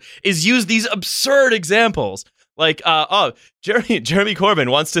do, is use these absurd examples. Like, Jeremy Corbyn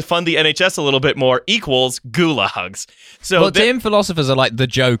wants to fund the NHS a little bit more equals gulags. So well, to him, philosophers are like the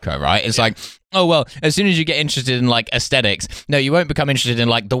Joker, right? It's like, oh, well, as soon as you get interested in, like, aesthetics, no, you won't become interested in,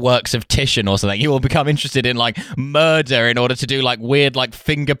 like, the works of Titian or something. You will become interested in, like, murder in order to do, like, weird, like,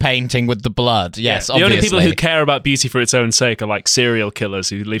 finger painting with the blood. Yes, The obviously. only people who care about beauty for its own sake are, like, serial killers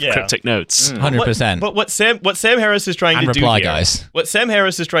who leave cryptic notes. 100%. But what Sam Harris is trying And to do reply, here, guys. what Sam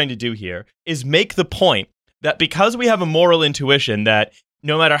Harris is trying to do here is make the point that because we have a moral intuition that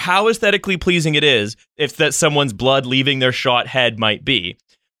no matter how aesthetically pleasing it is, if that someone's blood leaving their shot head might be,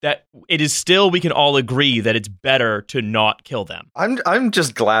 that it is still, we can all agree that it's better to not kill them. I'm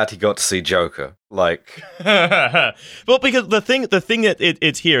just glad he got to see Joker. Like, well, because the thing that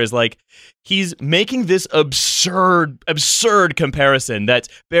it's here is like he's making this absurd comparison that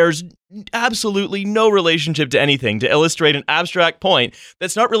bears absolutely no relationship to anything to illustrate an abstract point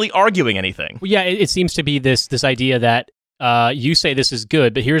that's not really arguing anything. Well, yeah, it seems to be this idea that you say this is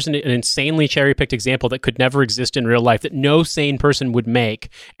good, but here's an insanely cherry-picked example that could never exist in real life that no sane person would make,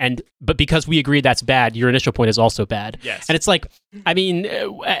 but because we agree that's bad, your initial point is also bad. Yes. And it's like, I mean,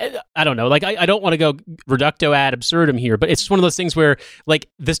 I don't know. Like, I don't want to go reducto ad absurdum here, but it's just one of those things where, like,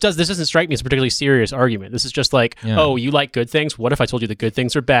 this doesn't strike me as a particularly serious argument. This is just like, oh, you like good things? What if I told you the good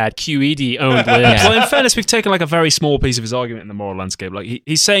things are bad? QED owned libs. Well, in fairness, we've taken like a very small piece of his argument in the moral landscape. Like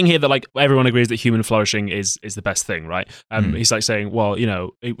he's saying here that like everyone agrees that human flourishing is the best thing, right? He's like saying, well, you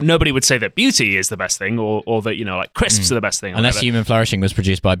know, nobody would say that beauty is the best thing, or that, you know, like crisps are the best thing, Unless human flourishing was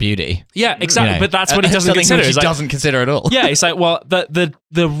produced by beauty. Yeah, exactly. You know, but that's what he doesn't something consider. which he Like, doesn't consider at all. yeah, it's like, well, where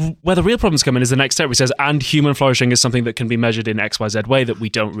the real problems come in is the next step, which says, and human flourishing is something that can be measured in XYZ way that we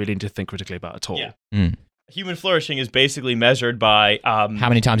don't really need to think critically about at all. Yeah. Human flourishing is basically measured by how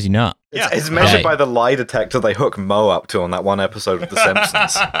many times you nut. it's measured by the lie detector they hook Mo up to on that one episode of The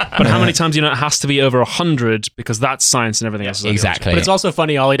Simpsons. But how many times, you know, it has to be over 100 because that's science and everything else is Exactly. But it's also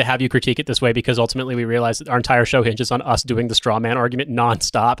funny, Ollie, to have you critique it this way because ultimately we realize that our entire show hinges on us doing the straw man argument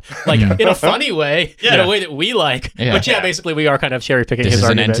nonstop, like in a funny way, in a way that we like. Yeah. But basically we are kind of cherry picking This his is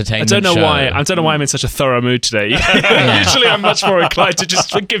an argument. I entertainment don't know show. why I'm in such a thorough mood today. Usually I'm much more inclined to just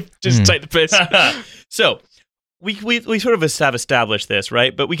take the piss. So we sort of have established this,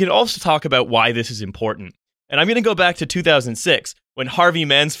 right? But we can also talk about why this is important. And I'm going to go back to 2006 when Harvey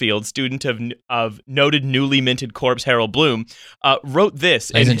Mansfield, student of noted newly minted corpse Harold Bloom, wrote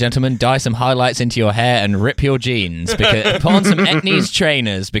this. Ladies and gentlemen, dye some highlights into your hair and rip your jeans. Because put on some Etnies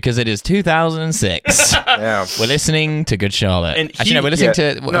trainers because it is 2006. Yeah. We're listening to Good Charlotte. And Actually, no, we're listening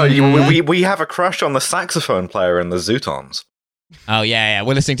to... No, we have a crush on the saxophone player in the Zootons. Oh, yeah.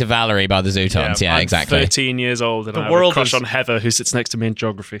 We're listening to Valerie by the Zootons. Yeah, I'm exactly. 13 years old and The I have world a crush is- on Heather, who sits next to me in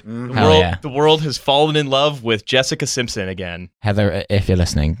geography. The world has fallen in love with Jessica Simpson again. Heather, if you're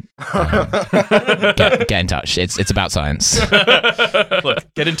listening, get in touch. It's about science.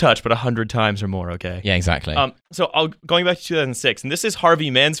 Look, get in touch, but 100 times or more, okay? Yeah, exactly. So going back to 2006, and this is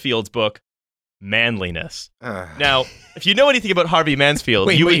Harvey Mansfield's book, Manliness. Now, if you know anything about Harvey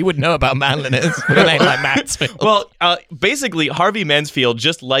Mansfield, you would know about manliness. With a name like Mansfield. Well, basically, Harvey Mansfield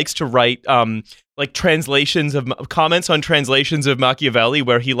just likes to write like translations of comments on translations of Machiavelli,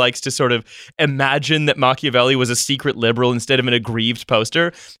 where he likes to sort of imagine that Machiavelli was a secret liberal instead of an aggrieved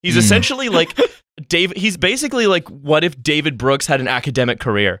poster. He's essentially like He's basically like, what if David Brooks had an academic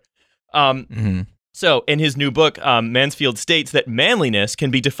career? So, in his new book, Mansfield states that manliness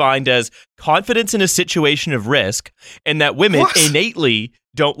can be defined as confidence in a situation of risk, and that women innately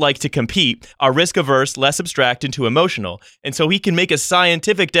don't like to compete, are risk-averse, less abstract, and too emotional. And so he can make a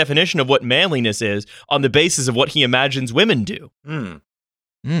scientific definition of what manliness is on the basis of what he imagines women do.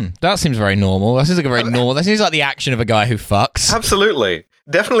 That seems very normal. That seems like a very normal... That seems like the action of a guy who fucks. Absolutely.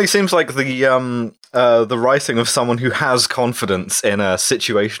 Definitely seems like the writing of someone who has confidence in a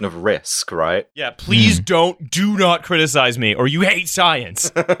situation of risk, right? Yeah, please do not criticize me, or you hate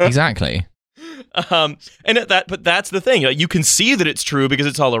science. Exactly. But that's the thing. You can see that it's true because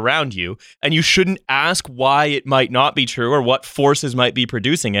it's all around you, and you shouldn't ask why it might not be true or what forces might be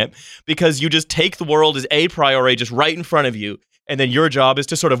producing it, because you just take the world as a priori, just right in front of you. And then your job is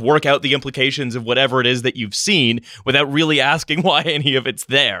to sort of work out the implications of whatever it is that you've seen without really asking why any of it's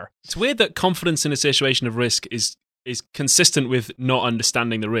there. It's weird that confidence in a situation of risk is consistent with not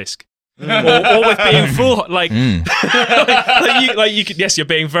understanding the risk. or with being full like you could, yes, you're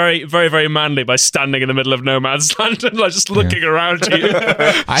being very, very, very manly by standing in the middle of no man's land and like just looking around you.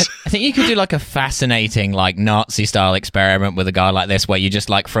 I think you could do like a fascinating like Nazi style experiment with a guy like this, where you just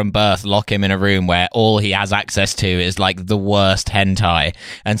like from birth lock him in a room where all he has access to is like the worst hentai,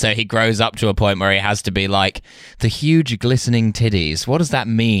 and so he grows up to a point where he has to be like the huge glistening titties. What does that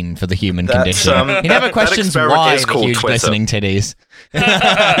mean for the human condition? He never questions why the huge glistening titties.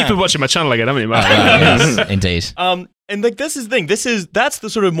 You've been watching my channel again, haven't you, Matt? Yes, indeed. And like this is the thing. That's the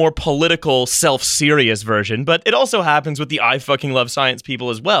sort of more political, self-serious version, but it also happens with the I fucking love science people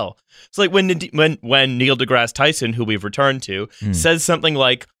as well. It's like when Neil deGrasse Tyson, who we've returned to, says something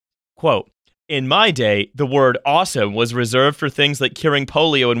like, quote, "In my day, the word awesome was reserved for things like curing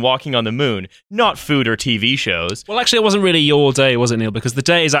polio and walking on the moon, not food or TV shows." Well, actually, it wasn't really your day, was it, Neil? Because the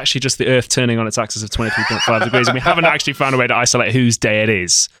day is actually just the Earth turning on its axis of 23.5 degrees, and we haven't actually found a way to isolate whose day it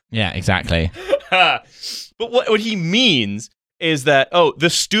is. Yeah, exactly. But what he means is that, the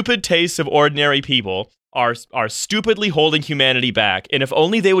stupid tastes of ordinary people are stupidly holding humanity back, and if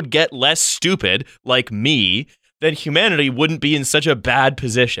only they would get less stupid, like me, then humanity wouldn't be in such a bad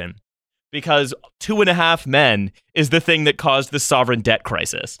position. Because 2.5 Men is the thing that caused the sovereign debt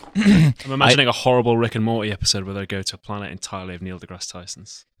crisis. I'm imagining a horrible Rick and Morty episode where they go to a planet entirely of Neil deGrasse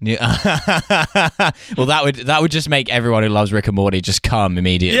Tyson's. Well, that would just make everyone who loves Rick and Morty just come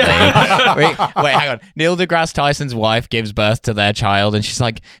immediately. Yeah. Wait, hang on. Neil deGrasse Tyson's wife gives birth to their child, and she's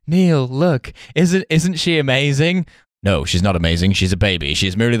like, "Neil, look, isn't she amazing?" "No, she's not amazing. She's a baby. She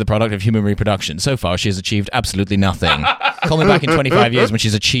is merely the product of human reproduction. So far, she has achieved absolutely nothing. Call me back in 25 years when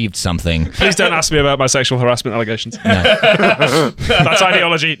she's achieved something." Please don't ask me about my sexual harassment allegations. No. That's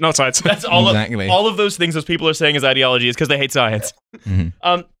ideology, not science. That's all Exactly. all of those things those people are saying is ideology is because they hate science. Mhm.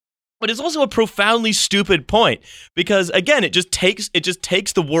 But it's also a profoundly stupid point because again, it just takes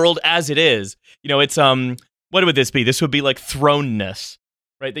the world as it is. You know, it's what would this be? This would be like thrownness,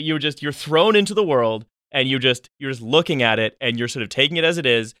 right? That you're thrown into the world and you're just looking at it and you're sort of taking it as it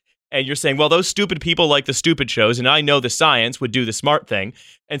is. And you're saying, well, those stupid people like the stupid shows, and I know the science would do the smart thing.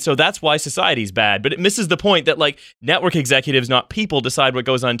 And so that's why society's bad. But it misses the point that, like, network executives, not people, decide what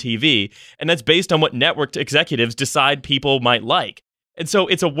goes on TV. And that's based on what network executives decide people might like. And so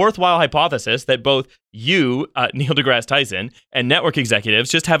it's a worthwhile hypothesis that both you, Neil deGrasse Tyson, and network executives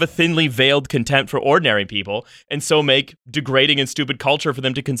just have a thinly veiled contempt for ordinary people, and so make degrading and stupid culture for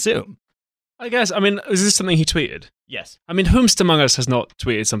them to consume. I guess, is this something he tweeted? Yes. Whomst among us has not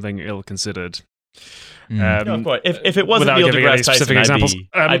tweeted something ill-considered? No, of course. If it wasn't Neil deGrasse Tyson,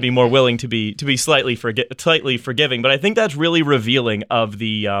 I'd be more willing to be slightly forgiving. But I think that's really revealing of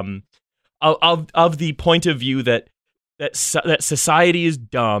the of the point of view that society is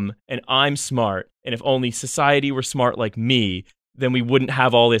dumb and I'm smart, and if only society were smart like me, then we wouldn't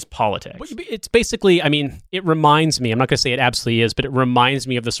have all this politics. It's basically, it reminds me, I'm not going to say it absolutely is, but it reminds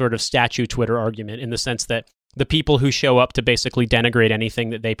me of the sort of statue Twitter argument in the sense that the people who show up to basically denigrate anything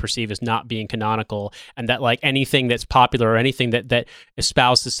that they perceive as not being canonical, and that like anything that's popular or anything that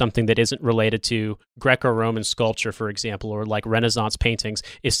espouses something that isn't related to Greco-Roman sculpture, for example, or like Renaissance paintings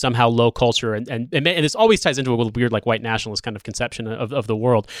is somehow low culture. And this always ties into a weird like white nationalist kind of conception of the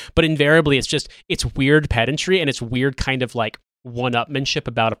world. But invariably, it's weird pedantry and it's weird kind of like one-upmanship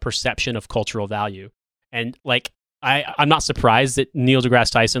about a perception of cultural value. And like I'm not surprised that Neil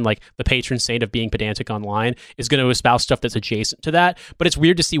deGrasse Tyson, like the patron saint of being pedantic online, is going to espouse stuff that's adjacent to that. But it's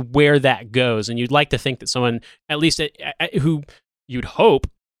weird to see where that goes. And you'd like to think that someone, at least who you'd hope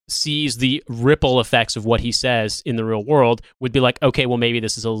sees the ripple effects of what he says in the real world, would be like, okay, well, maybe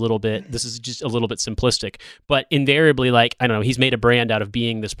this is just a little bit simplistic. But invariably, like, I don't know, he's made a brand out of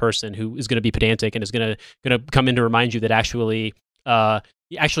being this person who is going to be pedantic and is going to come in to remind you that actually,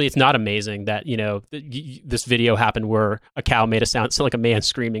 it's not amazing that, you know, this video happened where a cow made a sound like a man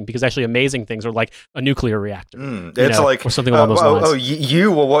screaming, because actually amazing things are like a nuclear reactor. It's like, or something along those lines. Oh,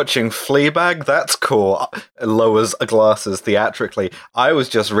 you were watching Fleabag? That's cool. Lowers glasses theatrically. I was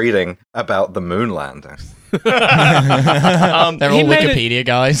just reading about the moon landing. They're all Wikipedia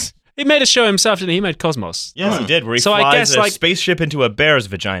guys. He made a show himself, didn't he? He made Cosmos. Yes, he did, where he flies a spaceship into a bear's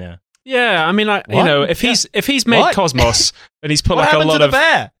vagina. Yeah, if he's made Cosmos and he's put like a lot of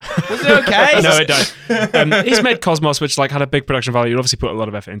bear. Was it okay? No, it don't. He's made Cosmos, which like had a big production value. You'd obviously put a lot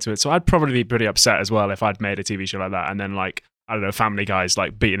of effort into it. So I'd probably be pretty upset as well if I'd made a TV show like that and then like I don't know, Family Guy's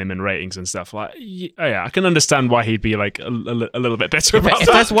like beating him in ratings and stuff. Like, yeah, I can understand why he'd be like a little bit bitter about If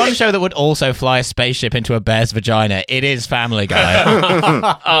that. there's one show that would also fly a spaceship into a bear's vagina, it is Family Guy.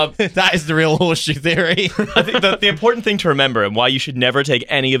 That is the real horseshoe theory. I think the important thing to remember and why you should never take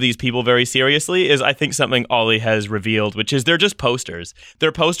any of these people very seriously is I think something Ollie has revealed, which is they're just posters.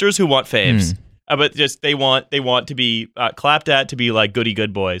 They're posters who want faves. But just they want to be clapped at, to be like goody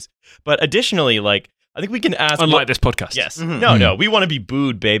good boys. But additionally, like, I think we can ask... Unlike this podcast. Yes. No, we want to be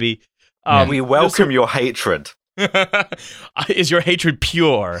booed, baby. We welcome your hatred. Is your hatred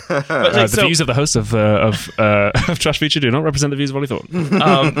pure? But, the views of the hosts of Trash Future do not represent the views of Ollie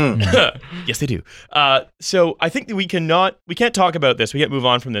Thornton. Yes, they do. So I think that we can't talk about this. We can't move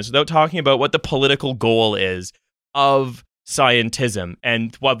on from this without talking about what the political goal is of scientism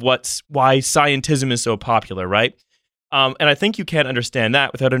and why scientism is so popular, right? And I think you can't understand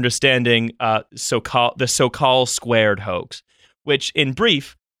that without understanding the so-called squared hoax, which in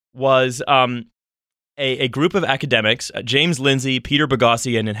brief was a group of academics, James Lindsay, Peter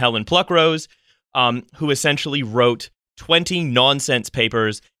Boghossian, and Helen Pluckrose, who essentially wrote 20 nonsense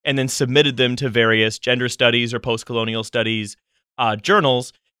papers and then submitted them to various gender studies or post-colonial studies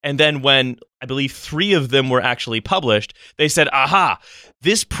journals. And then when I believe 3 of them were actually published, they said, aha,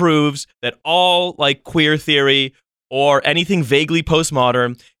 this proves that all like queer theory or anything vaguely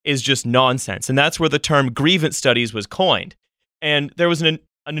postmodern is just nonsense. And that's where the term grievance studies was coined. And there was an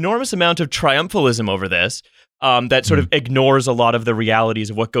enormous amount of triumphalism over this that sort of ignores a lot of the realities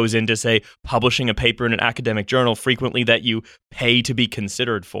of what goes into, say, publishing a paper in an academic journal frequently that you pay to be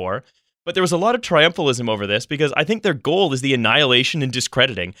considered for. But there was a lot of triumphalism over this because I think their goal is the annihilation and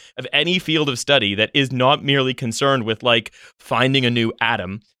discrediting of any field of study that is not merely concerned with like finding a new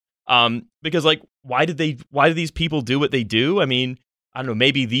atom. Because like, why do these people do what they do? I mean, I don't know,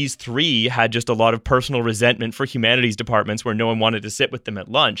 maybe these 3 had just a lot of personal resentment for humanities departments where no one wanted to sit with them at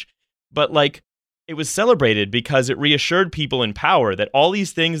lunch. But like, it was celebrated because it reassured people in power that all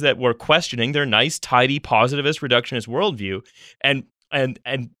these things that were questioning their nice, tidy, positivist, reductionist worldview and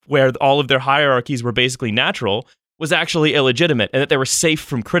where all of their hierarchies were basically natural was actually illegitimate and that they were safe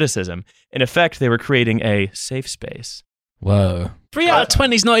from criticism. In effect, they were creating a safe space. Whoa. 3 out of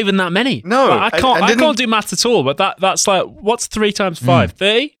 20 is not even that many. No, like, I can't do maths at all, but that's like, what's 3 times 5?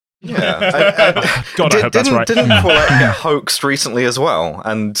 30? Yeah. God, I hope that's right. Didn't Quillette get hoaxed recently as well?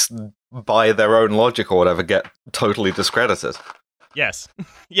 And by their own logic or whatever, get totally discredited? Yes.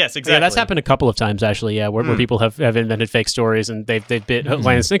 Yes, exactly. Yeah, that's happened a couple of times, actually, yeah, where people have invented fake stories and they've bit hook,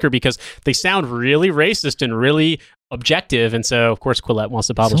 line, and sinker because they sound really racist and really objective, and so, of course, Quillette wants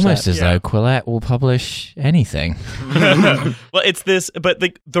to publish it's almost that. as though Quillette will publish anything. Well, it's this, but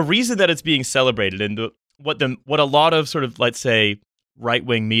the reason that it's being celebrated and what a lot of sort of, let's say,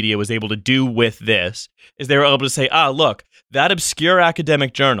 right-wing media was able to do with this is they were able to say, look, that obscure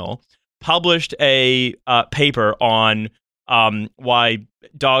academic journal published a paper on why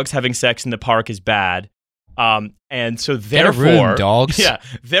dogs having sex in the park is bad. And so therefore, dogs. Yeah,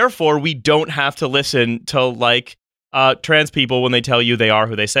 therefore we don't have to listen to like trans people when they tell you they are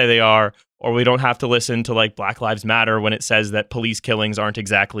who they say they are, or we don't have to listen to like Black Lives Matter when it says that police killings aren't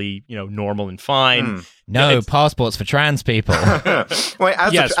exactly, normal and fine. No, passports for trans people. Wait,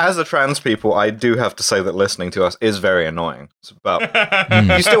 as a trans people, I do have to say that listening to us is very annoying, but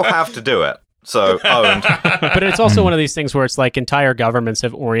you still have to do it. So owned. But it's also one of these things where it's like entire governments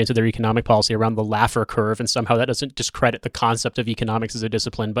have oriented their economic policy around the Laffer curve, and somehow that doesn't discredit the concept of economics as a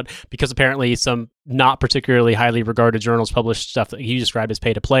discipline. But because apparently some not particularly highly regarded journals publish stuff that you described as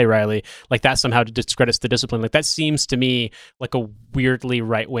pay to play, Riley, like that somehow discredits the discipline. Like that seems to me like a weirdly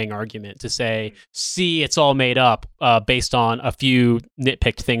right wing argument to say, see, it's all made up based on a few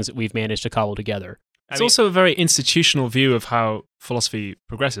nitpicked things that we've managed to cobble together. It's also a very institutional view of how philosophy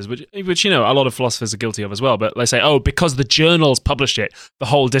progresses, which a lot of philosophers are guilty of as well. But they say, because the journals published it, the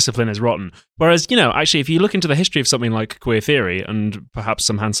whole discipline is rotten. Whereas, actually, if you look into the history of something like queer theory, and perhaps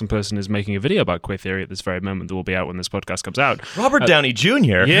some handsome person is making a video about queer theory at this very moment that will be out when this podcast comes out. Robert Downey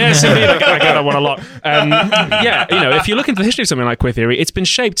Jr. Yes, indeed, I get that one a lot. If you look into the history of something like queer theory, it's been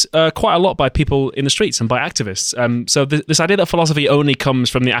shaped quite a lot by people in the streets and by activists. So this idea that philosophy only comes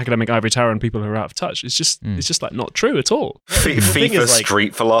from the academic ivory tower and people who are out of touch, it's just like not true at all. FIFA like,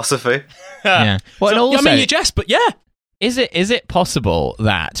 street philosophy. Yeah. Well, and also, you jest, but yeah. Is it possible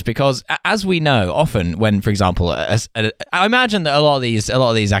that, because as we know, often when, for example, I imagine that a lot of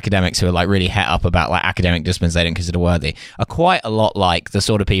these academics who are like really het up about like academic disciplines they don't consider worthy are quite a lot like the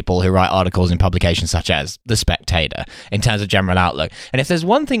sort of people who write articles in publications such as The Spectator in terms of general outlook. And if there's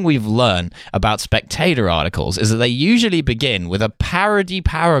one thing we've learned about Spectator articles is that they usually begin with a parody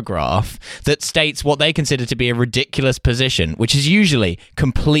paragraph that states what they consider to be a ridiculous position, which is usually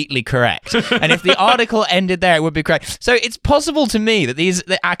completely correct. And if the article ended there, it would be correct. So it's possible to me that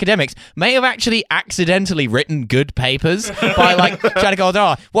the academics may have actually accidentally written good papers by like trying to go,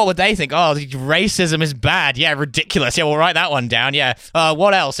 oh, what would they think? Oh, racism is bad. Yeah, ridiculous. Yeah, we'll write that one down. Yeah.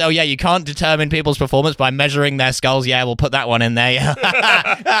 What else? Oh, yeah, you can't determine people's performance by measuring their skulls. Yeah, we'll put that one in there.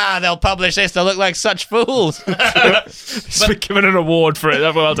 They'll publish this. They'll look like such fools. But given an award for it.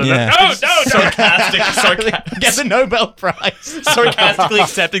 Well done. Yeah. No. Get the Nobel Prize. Sarcastically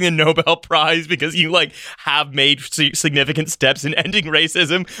accepting the Nobel Prize because you like have made significant steps in ending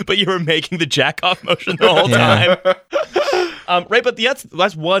racism, but you were making the jack-off motion the whole time. Right, but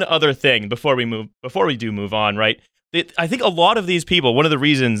that's one other thing before we move on, right? I think a lot of these people, one of the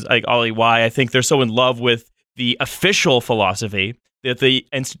reasons, like Ollie, why I think they're so in love with the official philosophy, the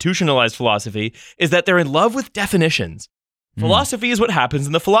institutionalized philosophy, is that they're in love with definitions. Philosophy is what happens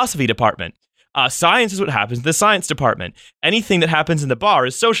in the philosophy department. Science is what happens in the science department. Anything that happens in the bar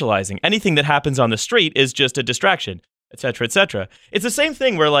is socializing. Anything that happens on the street is just a distraction, etc., etc. It's the same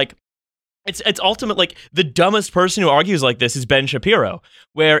thing where, like, it's ultimate, like, the dumbest person who argues like this is Ben Shapiro,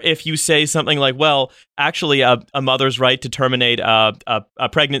 where if you say something like, well, actually a mother's right to terminate a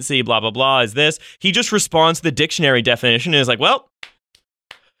pregnancy, blah, blah, blah, is this, he just responds to the dictionary definition and is like, well,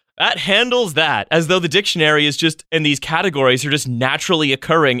 that handles that, as though the dictionary is just, and these categories are just naturally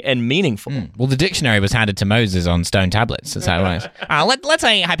occurring and meaningful. Well, the dictionary was handed to Moses on stone tablets. That's how it works. Let's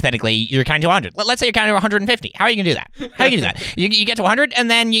say, hypothetically, you're counting to 100. Let's say you're counting to 150. How are you going to do that? How are you going to do that? You get to 100, and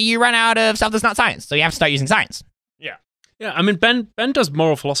then you run out of stuff that's not science, so you have to start using science. Yeah, I mean, Ben does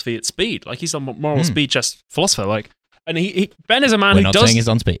moral philosophy at speed. Like, he's a moral speed chess philosopher. Like, and Ben is a man We're who not does... saying he's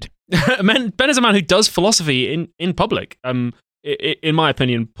on speed. Ben is a man who does philosophy in public. In my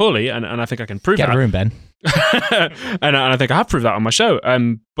opinion, poorly, and I think I can prove Get that. a room, Ben. and I think I have proved that on my show.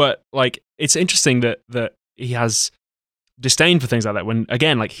 But like, it's interesting that he has disdain for things like that when,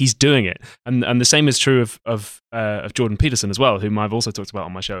 again, like, he's doing it, and the same is true of Jordan Peterson as well, whom I've also talked about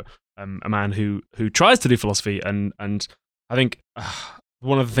on my show. A man who tries to do philosophy, and I think.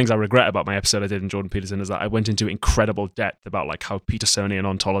 One of the things I regret about my episode I did in Jordan Peterson is that I went into incredible depth about like how Petersonian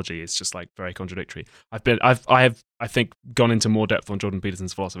ontology is just like very contradictory. I have I think gone into more depth on Jordan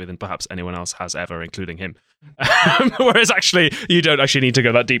Peterson's philosophy than perhaps anyone else has ever, including him. Whereas actually you don't actually need to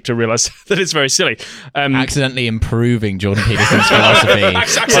go that deep to realize that it's very silly. Accidentally improving Jordan Peterson's philosophy.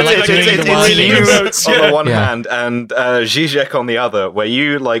 It's on the one hand and Zizek on the other, where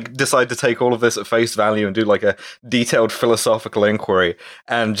you like decide to take all of this at face value and do like a detailed philosophical inquiry.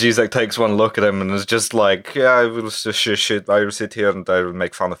 And Zizek takes one look at him and is just like, yeah, I will sit here and I will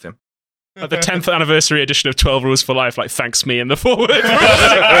make fun of him. At the 10th anniversary edition of 12 Rules for Life, like, thanks me in the forward. No,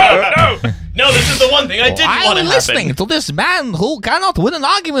 this is the one thing I didn't want to happen. I'm listening to this man who cannot win an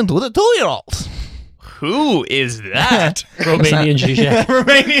argument with a 2-year-old. Who is that? Romanian Zizek.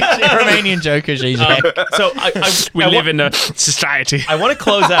 Romanian Joker Zizek. So we live in a society. I want to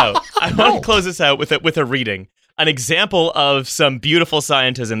close out. I want to close this out with a reading. An example of some beautiful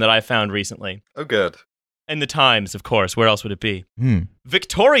scientism that I found recently. Oh, good. And the Times, of course. Where else would it be?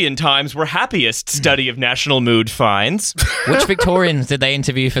 Victorian Times were happiest study of national mood finds. Which Victorians did they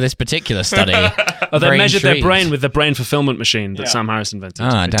interview for this particular study? They measured their brain with the brain fulfillment machine that Sam Harris invented.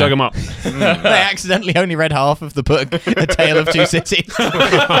 They dug them up. They accidentally only read half of the book, A Tale of Two Cities. It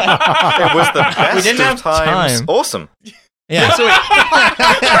was the best We didn't of have times. time. Awesome. Yeah.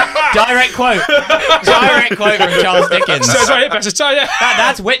 Direct quote from Charles Dickens.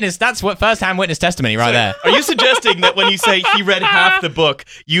 That's witness. That's what first-hand witness testimony right there. Are you suggesting that when you say he read half the book,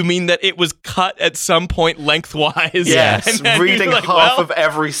 you mean that it was cut at some point lengthwise? Yes, and then reading you're like, half of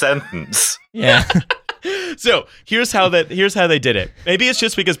every sentence. Yeah. So here's how they did it. Maybe it's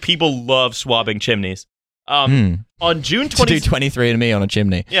just because people love swabbing chimneys. On June 20th, To do 23andMe on a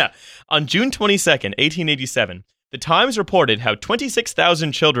chimney. Yeah, on June 22nd, 1887. The Times reported how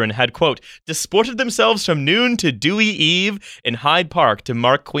 26,000 children had, quote, disported themselves from noon to dewy eve in Hyde Park to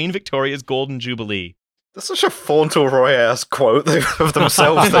mark Queen Victoria's Golden Jubilee. That's such a Fauntleroy-ass quote of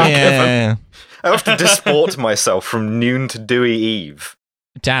themselves they've given. Yeah. I have to disport myself from noon to dewy eve.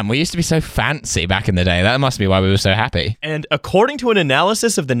 Damn, we used to be so fancy back in the day. That must be why we were so happy. And according to an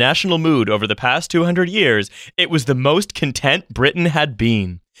analysis of the national mood over the past 200 years, it was the most content Britain had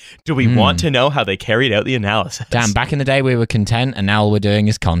been. Do we want to know how they carried out the analysis? Damn, back in the day we were content, and now all we're doing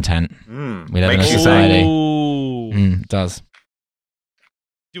is content. We live in a Makes you society. Ooh. It does.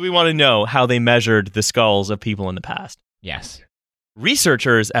 Do we want to know how they measured the skulls of people in the past? Yes.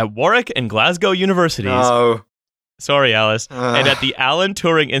 Researchers at Warwick and Glasgow universities, No. sorry Alice, and at the Alan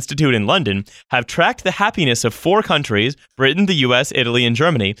Turing Institute in London have tracked the happiness of 4 countries, Britain, the US, Italy, and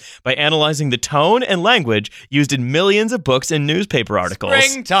Germany, by analyzing the tone and language used in millions of books and newspaper articles.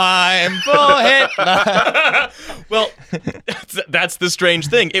 Springtime for Hitler. Well, that's the strange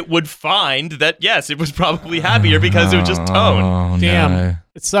thing. It would find that, yes, it was probably happier because it was just tone. Oh, Damn. no.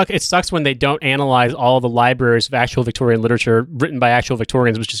 It sucks when they don't analyze all the libraries of actual Victorian literature written by actual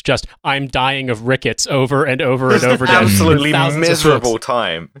Victorians, which is just "I'm dying of rickets" over and over and over again. Absolutely Thousands of miserable books.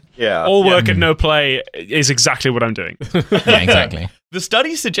 time. Yeah. All work and no play is exactly what I'm doing. Yeah, exactly. The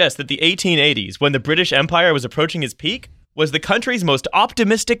studies suggest that the 1880s, when the British Empire was approaching its peak, was the country's most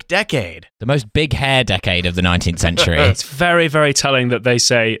optimistic decade. The most big hair decade of the 19th century. It's very, very telling that they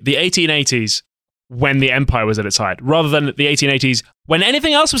say the 1880s when the empire was at its height, rather than the 1880s when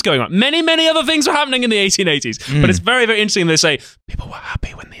anything else was going on. Many, many other things were happening in the 1880s. But it's very, very interesting they say people were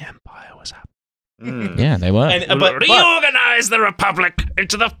happy when the empire was happy. Yeah, they were. But Reorganize the republic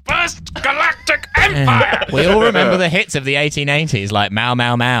into the first galactic empire. We all remember the hits of the 1880s, like Mau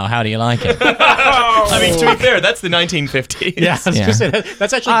Mau Mau. How do you like it? I mean, to be fair, that's the 1950s. Yeah, I was Yeah. gonna say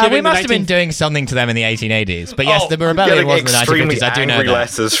that's actually giving we must the have been doing something to them in the 1880s. But yes, Oh, the rebellion Getting was in the extremely 1950s. I do know angry that.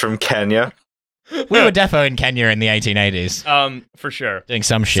 letters from Kenya. We were defo in Kenya in the 1880s, For sure. doing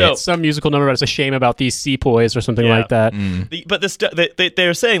some shit. some musical number about it's a shame about these sepoys or something Yeah. like that.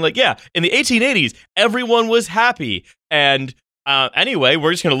 They're saying, like, yeah, in the 1880s, everyone was happy. And anyway,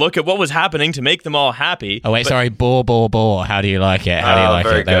 we're just going to look at what was happening to make them all happy. Oh, wait, But- sorry. Bore. How do you like it? How do you like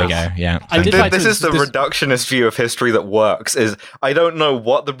very it? There we good. go. Yeah. I did like This to- is the reductionist view of history that works. Is I don't know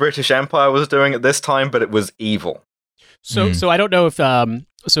what the British Empire was doing at this time, but it was evil. So I don't know if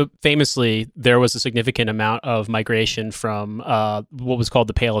so famously there was a significant amount of migration from what was called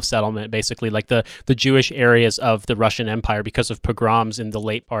the Pale of Settlement, basically like the Jewish areas of the Russian Empire because of pogroms in the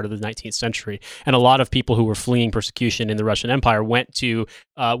late part of the 19th century, and a lot of people who were fleeing persecution in the Russian Empire went to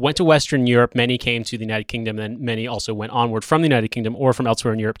Western Europe. Many came to the United Kingdom, and many also went onward from the United Kingdom or from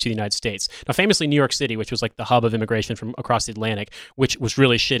elsewhere in Europe to the United States. Now, famously, New York City, which was like the hub of immigration from across the Atlantic, which was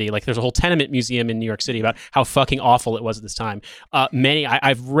really shitty. Like, there's a whole tenement museum in New York City about how fucking awful it was at this time.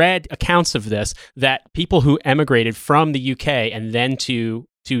 I've read accounts of this, that people who emigrated from the UK and then to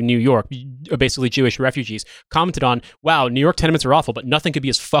New York, basically Jewish refugees, commented on, wow, New York tenements are awful, but nothing could be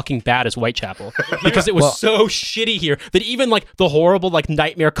as fucking bad as Whitechapel. Because it was so shitty here that even like the horrible like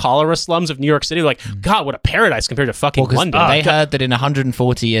nightmare cholera slums of New York City, like, God, what a paradise compared to fucking London. They heard that in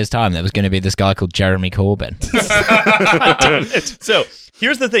 140 years' time there was going to be this guy called Jeremy Corbyn. So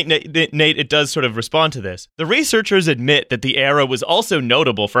here's the thing, Nate, it does sort of respond to this. The researchers admit that the era was also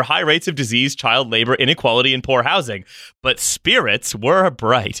notable for high rates of disease, child labor, inequality, and poor housing, but spirits were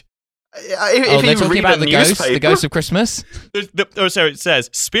bright. If they're you talking read about a the newspaper, ghost of Christmas? It says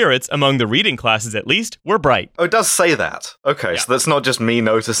spirits among the reading classes, at least, were bright. Oh, it does say that. Okay, so that's not just me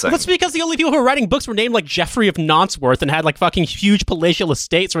noticing. Well, that's because the only people who were writing books were named like Geoffrey of Nontsworth and had like fucking huge palatial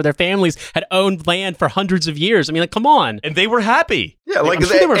estates where their families had owned land for hundreds of years. I mean, like, come on. And they were happy. Yeah, like I'm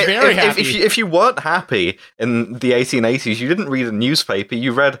sure they were very happy. If you weren't happy in the 1880s, you didn't read a newspaper.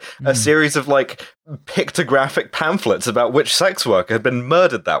 You read a series of like pictographic pamphlets about which sex worker had been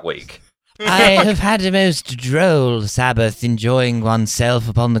murdered that week. I have had a most droll Sabbath enjoying oneself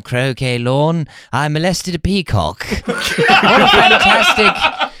upon the croquet lawn. I molested a peacock.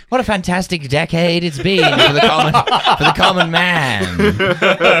 What a fantastic decade it's been for the common man.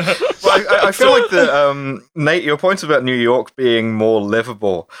 Well, I feel like Nate, your point about New York being more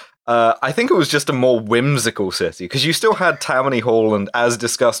livable, I think it was just a more whimsical city, because you still had Tammany Hall and, as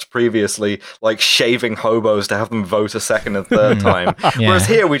discussed previously, like shaving hobos to have them vote a second and third time. Yeah. Whereas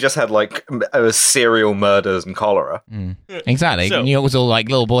here we just had like serial murders and cholera. Exactly. So- New York was all like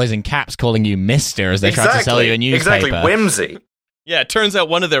little boys in caps calling you mister as they tried to sell you a newspaper. Exactly, whimsy. Yeah, it turns out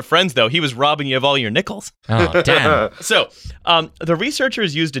one of their friends, though, he was robbing you of all your nickels. Oh, damn. So, the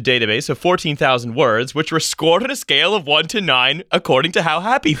researchers used a database of 14,000 words, which were scored on a scale of 1 to 9 according to how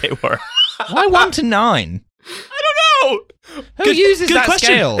happy they were. Why 1 to 9? I don't know! Who uses good that question.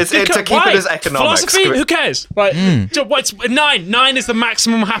 scale? It's to keep Why? it as economics. Philosophy? Who cares? Right. So what's 9? 9 is the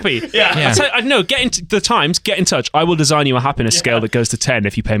maximum happy. Yeah. I know. Get into the Times. Get in touch. I will design you a happiness scale that goes to 10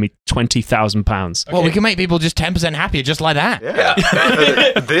 if you pay me £20,000. Well, we can make people just 10% happier just like that. Yeah.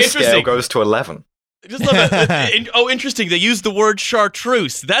 This scale Interesting. goes to 11. I just love that. Oh, interesting. They used the word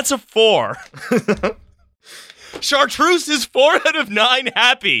chartreuse. That's a 4. Chartreuse is 4 out of 9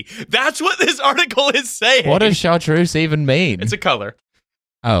 happy. That's what this article is saying. What does chartreuse even mean? It's a color.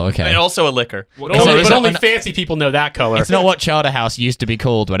 Oh, okay. And also a liquor. But It's only, not- but only it's not- fancy people know that color. It's not what Charterhouse used to be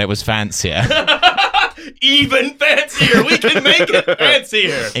called when it was fancier. Even fancier. We can make it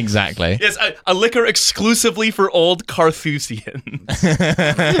fancier. Exactly. Yes, a liquor exclusively for old Carthusians.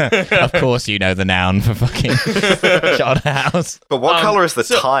 Of course you know the noun for fucking Charterhouse. But what color is the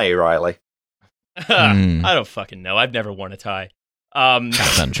so- tie, Riley? I don't fucking know. I've never worn a tie.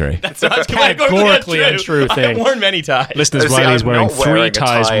 That's untrue. That's not Categorically untrue thing. I've worn many ties. Listeners, See, Riley's I'm wearing not 3 wearing a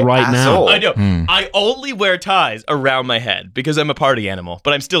ties tie right at now. all. I know. I only wear ties around my head because I'm a party animal,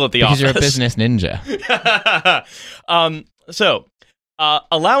 but I'm still at the Because office. you're a business ninja.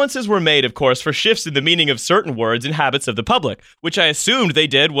 Allowances were made, of course, for shifts in the meaning of certain words and habits of the public, which I assumed they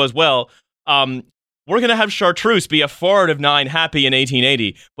did was, we're going to have chartreuse be a 4 out of 9 happy in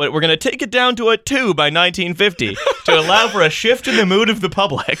 1880, but we're going to take it down to a 2 by 1950 to allow for a shift in the mood of the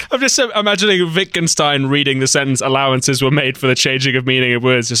public. I'm just imagining Wittgenstein reading the sentence, allowances were made for the changing of meaning of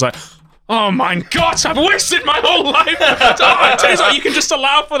words, just like, oh my God, I've wasted my whole life. Oh, it turns out you can just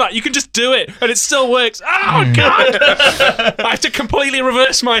allow for that. You can just do it, and it still works. Oh, God. I have to completely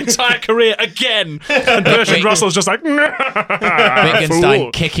reverse my entire career again. And Bertrand Russell's just like, Wittgenstein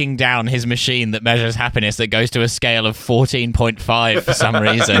fool. kicking down his machine that measures happiness that goes to a scale of 14.5 for some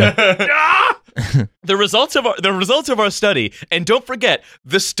reason. The results of our study, and don't forget,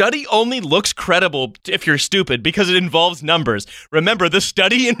 the study only looks credible if you're stupid because it involves numbers. Remember, the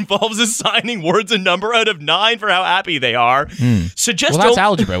study involves assigning words a number out of 9 for how happy they are. Suggest Well, that's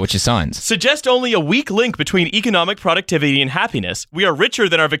algebra, which is science. Suggest only a weak link between economic productivity and happiness. We are richer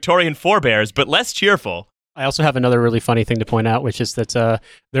than our Victorian forebears, but less cheerful. I also have another really funny thing to point out, which is that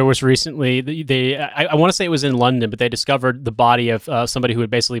there was recently I want to say it was in London, but they discovered the body of somebody who had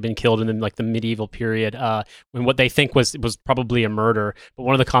basically been killed in like the medieval period, when what they think was probably a murder. But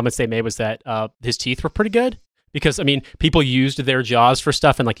one of the comments they made was that his teeth were pretty good. Because, I mean, people used their jaws for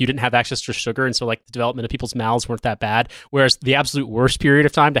stuff and, like, you didn't have access to sugar. And so, like, the development of people's mouths weren't that bad. Whereas the absolute worst period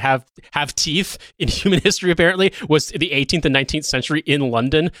of time to have teeth in human history, apparently, was the 18th and 19th century in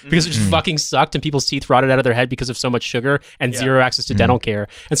London because it just fucking sucked and people's teeth rotted out of their head because of so much sugar and zero access to dental care.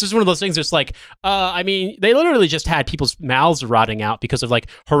 And so it's one of those things that's like, I mean, they literally just had people's mouths rotting out because of, like,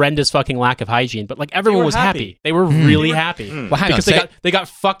 horrendous fucking lack of hygiene. But, like, everyone was happy. They were really happy. Well, hang because on. they got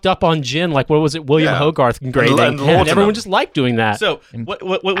fucked up on gin, like, what was it, William Hogarth engraving. And And laudanum. everyone just liked doing that. So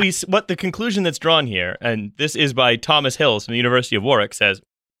what the conclusion that's drawn here, and this is by Thomas Hills from the University of Warwick, says,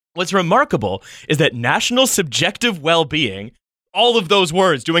 what's remarkable is that national subjective well-being, all of those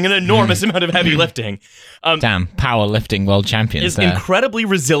words doing an enormous amount of heavy lifting, Damn, powerlifting world champions is there. incredibly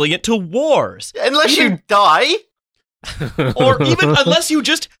resilient to wars. Unless you die. Or even unless you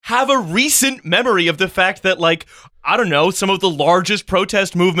just have a recent memory of the fact that, like, I don't know, some of the largest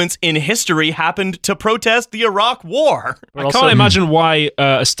protest movements in history happened to protest the Iraq War. But I also- can't imagine why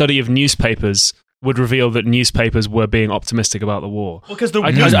a study of newspapers would reveal that newspapers were being optimistic about the war. Well, because the I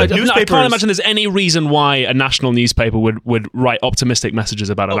newspapers... can't imagine there's any reason why a national newspaper would write optimistic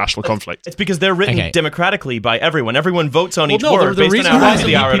messages about a national conflict. It's because they're written Okay. democratically by everyone. Everyone votes on each Well, word based on reason how why happy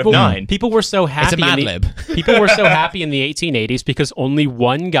they are out of people, 9. people were so happy. It's a Mad in the, Lib. people were so happy in the 1880s because only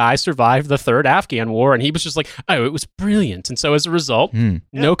one guy survived the Third Afghan War, and he was just like, "Oh, it was brilliant." And so, as a result,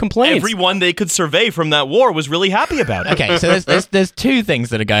 no complaints. Everyone they could survey from that war was really happy about it. Okay, so there's two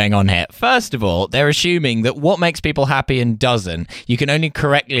things that are going on here. First of all, they're assuming that what makes people happy and doesn't, you can only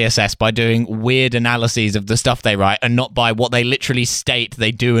correctly assess by doing weird analyses of the stuff they write and not by what they literally state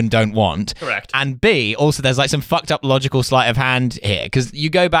they do and don't want. Correct. And B, also there's like some fucked up logical sleight of hand here, because you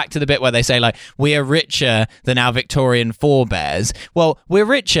go back to the bit where they say like, we are richer than our Victorian forebears. Well, we're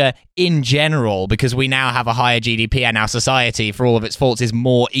richer in general because we now have a higher GDP and our society, for all of its faults, is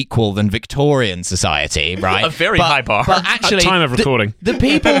more equal than Victorian society, right? A very high bar. But actually, At time of recording. the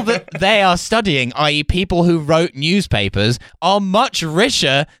people that they are studying, i.e. people who wrote newspapers, are much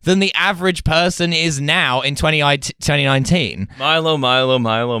richer than the average person is now in 2019.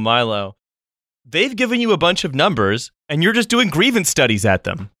 Milo. They've given you a bunch of numbers, and you're just doing grievance studies at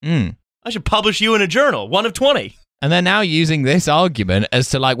them. I should publish you in a journal, 1 of 20. And they're now using this argument as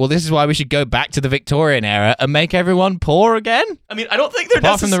to like, well, this is why we should go back to the Victorian era and make everyone poor again? I mean, I don't think they're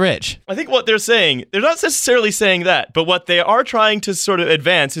Apart from the rich. I think what they're saying, they're not necessarily saying that, but what they are trying to sort of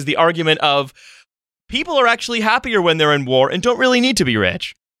advance is the argument of people are actually happier when they're in war and don't really need to be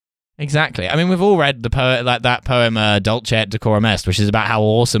rich. Exactly. I mean, we've all read the that poem Dulce et Decorum Est, which is about how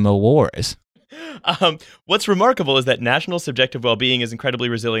awesome a war is. What's remarkable is that national subjective well-being is incredibly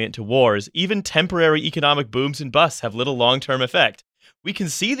resilient to wars. Even temporary economic booms and busts have little long-term effect. We can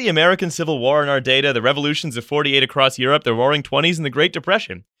see the American Civil War in our data, the revolutions of 48 across Europe, the Roaring Twenties, and the Great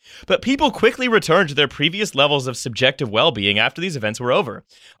Depression. But people quickly returned to their previous levels of subjective well-being after these events were over.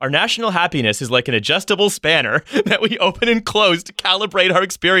 Our national happiness is like an adjustable spanner that we open and close to calibrate our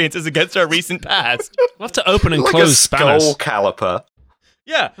experiences against our recent past. We'll have to open and Like close a skull spanners. caliper.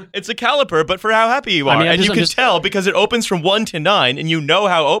 Yeah, it's a caliper, but for how happy you are. I mean, and you can tell because it opens from 1 to 9, and you know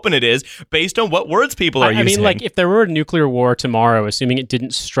how open it is based on what words people are I using. mean, like, if there were a nuclear war tomorrow, assuming it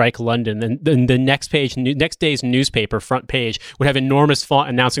didn't strike London, then the next day's newspaper front page would have enormous font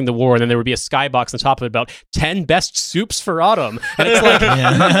announcing the war, and then there would be a skybox on top of it about 10 best soups for autumn. And it's like,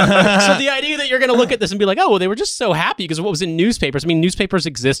 so the idea that you're going to look at this and be like, oh, well, they were just so happy because of what was in newspapers. I mean, newspapers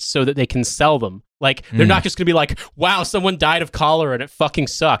exist so that they can sell them. Like, they're not just going to be like, wow, someone died of cholera and it fucking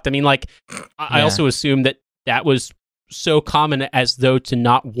sucked. I mean, like, I also assume that was so common as though to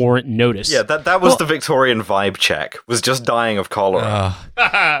not warrant notice. Yeah, that was the Victorian vibe check, was just dying of cholera.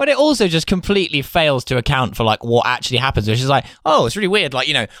 But it also just completely fails to account for like what actually happens, which is like, oh, it's really weird. Like,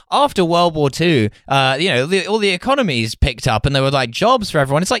 after World War II, all the economies picked up and there were like jobs for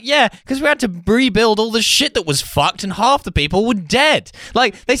everyone. It's like, yeah, because we had to rebuild all the shit that was fucked and half the people were dead.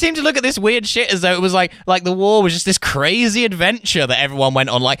 Like, they seem to look at this weird shit as though it was like the war was just this crazy adventure that everyone went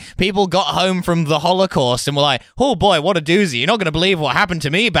on. Like, people got home from the Holocaust and were like, oh boy, what a doozy. You're not going to believe what happened to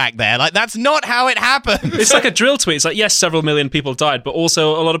me back there. Like, that's not how it happened. It's like a drill tweet. It's like, yes, several million people died, but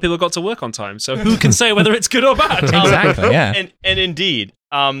also a lot of people got to work on time. So who can say whether it's good or bad? Exactly, yeah. And indeed,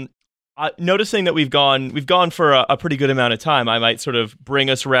 noticing that we've gone for a pretty good amount of time, I might sort of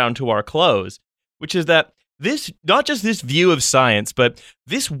bring us around to our close, which is that this, not just this view of science, but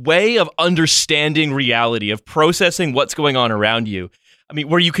this way of understanding reality, of processing what's going on around you. I mean,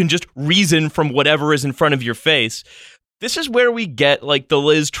 where you can just reason from whatever is in front of your face. This is where we get like the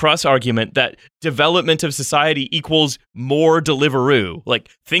Liz Truss argument that development of society equals more Deliveroo. Like,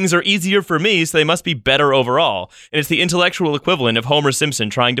 things are easier for me, so they must be better overall. And it's the intellectual equivalent of Homer Simpson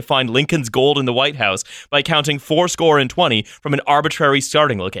trying to find Lincoln's gold in the White House by counting 420 from an arbitrary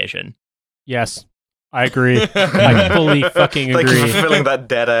starting location. Yes, I agree. I fully fucking agree. Thank you for filling that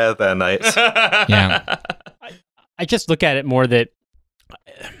dead air there, Nate. Yeah. I just look at it more that,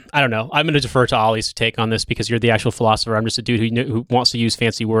 I don't know. I'm going to defer to Ollie's take on this because you're the actual philosopher. I'm just a dude who wants to use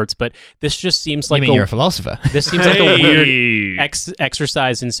fancy words, but this just seems like you're a philosopher. This seems like a weird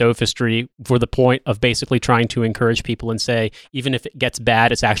exercise in sophistry for the point of basically trying to encourage people and say, even if it gets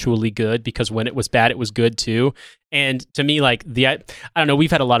bad, it's actually good because when it was bad, it was good too. And to me, like I don't know,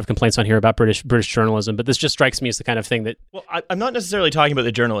 we've had a lot of complaints on here about British journalism, but this just strikes me as the kind of thing that. Well, I'm not necessarily talking about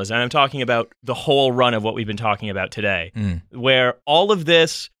the journalism. I'm talking about the whole run of what we've been talking about today, where all of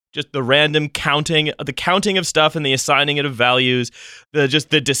this, just the random counting of stuff and the assigning it of values, the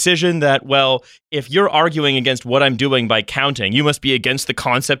decision that, well, if you're arguing against what I'm doing by counting, you must be against the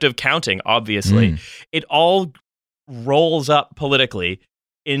concept of counting, obviously. It all rolls up politically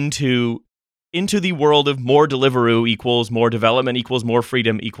into the world of more Deliveroo equals more development equals more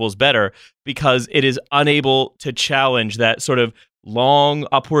freedom equals better, because it is unable to challenge that sort of long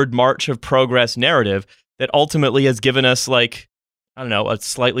upward march of progress narrative that ultimately has given us, like, I don't know, a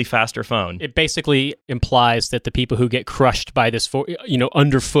slightly faster phone. It basically implies that the people who get crushed by this,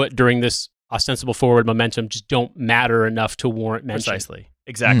 underfoot during this ostensible forward momentum just don't matter enough to warrant mention. Precisely.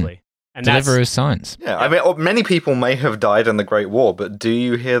 Exactly. And Deliveroo science. Yeah, I mean, many people may have died in the Great War, but do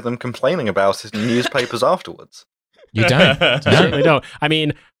you hear them complaining about it in newspapers afterwards? You don't. I certainly don't. I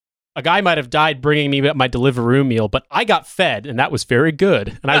mean, a guy might have died bringing me my Deliveroo meal, but I got fed, and that was very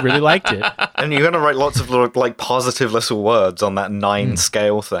good, and I really liked it. And you're going to write lots of like positive little words on that 9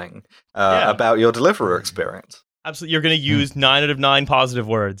 scale thing about your Deliveroo experience. Absolutely. You're going to use 9 out of 9 positive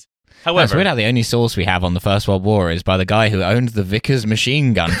words. It's However, weird how the only source we have on the First World War is by the guy who owned the Vickers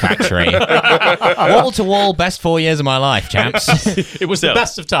machine gun factory. Wall to wall, best 4 years of my life, chaps. It was the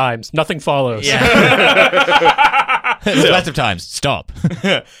best of times. Nothing follows. It was the best of times. Stop.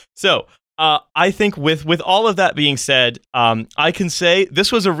 So, I think with all of that being said, I can say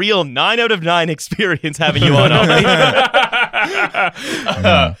this was a real 9 out of 9 experience having you on, Ollie.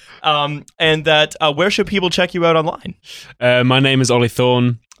 And that where should people check you out online? My name is Ollie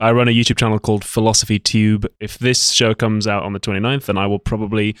Thorne. I run a YouTube channel called Philosophy Tube. If this show comes out on the 29th, then I will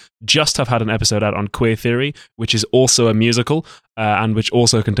probably just have had an episode out on Queer Theory, which is also a musical and which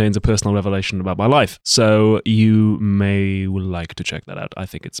also contains a personal revelation about my life. So you may like to check that out. I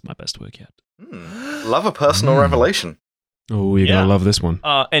think it's my best work yet. Love a personal revelation. Oh, you're going to love this one.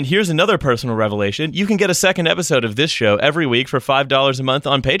 And here's another personal revelation. You can get a second episode of this show every week for $5 a month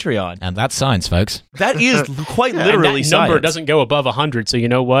on Patreon. And that's science, folks. That is quite literally and that science. number doesn't go above 100, so you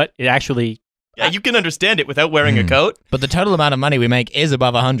know what? It actually Yeah, you can understand it without wearing a coat. But the total amount of money we make is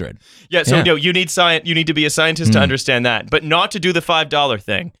above 100. Yeah, so you need you need to be a scientist to understand that, but not to do the $5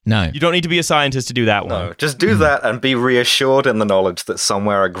 thing. No. You don't need to be a scientist to do that one. No, just do that and be reassured in the knowledge that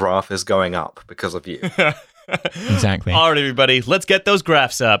somewhere a graph is going up because of you. Exactly. All right, everybody, let's get those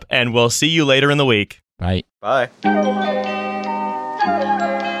graphs up, and we'll see you later in the week. Bye. Bye.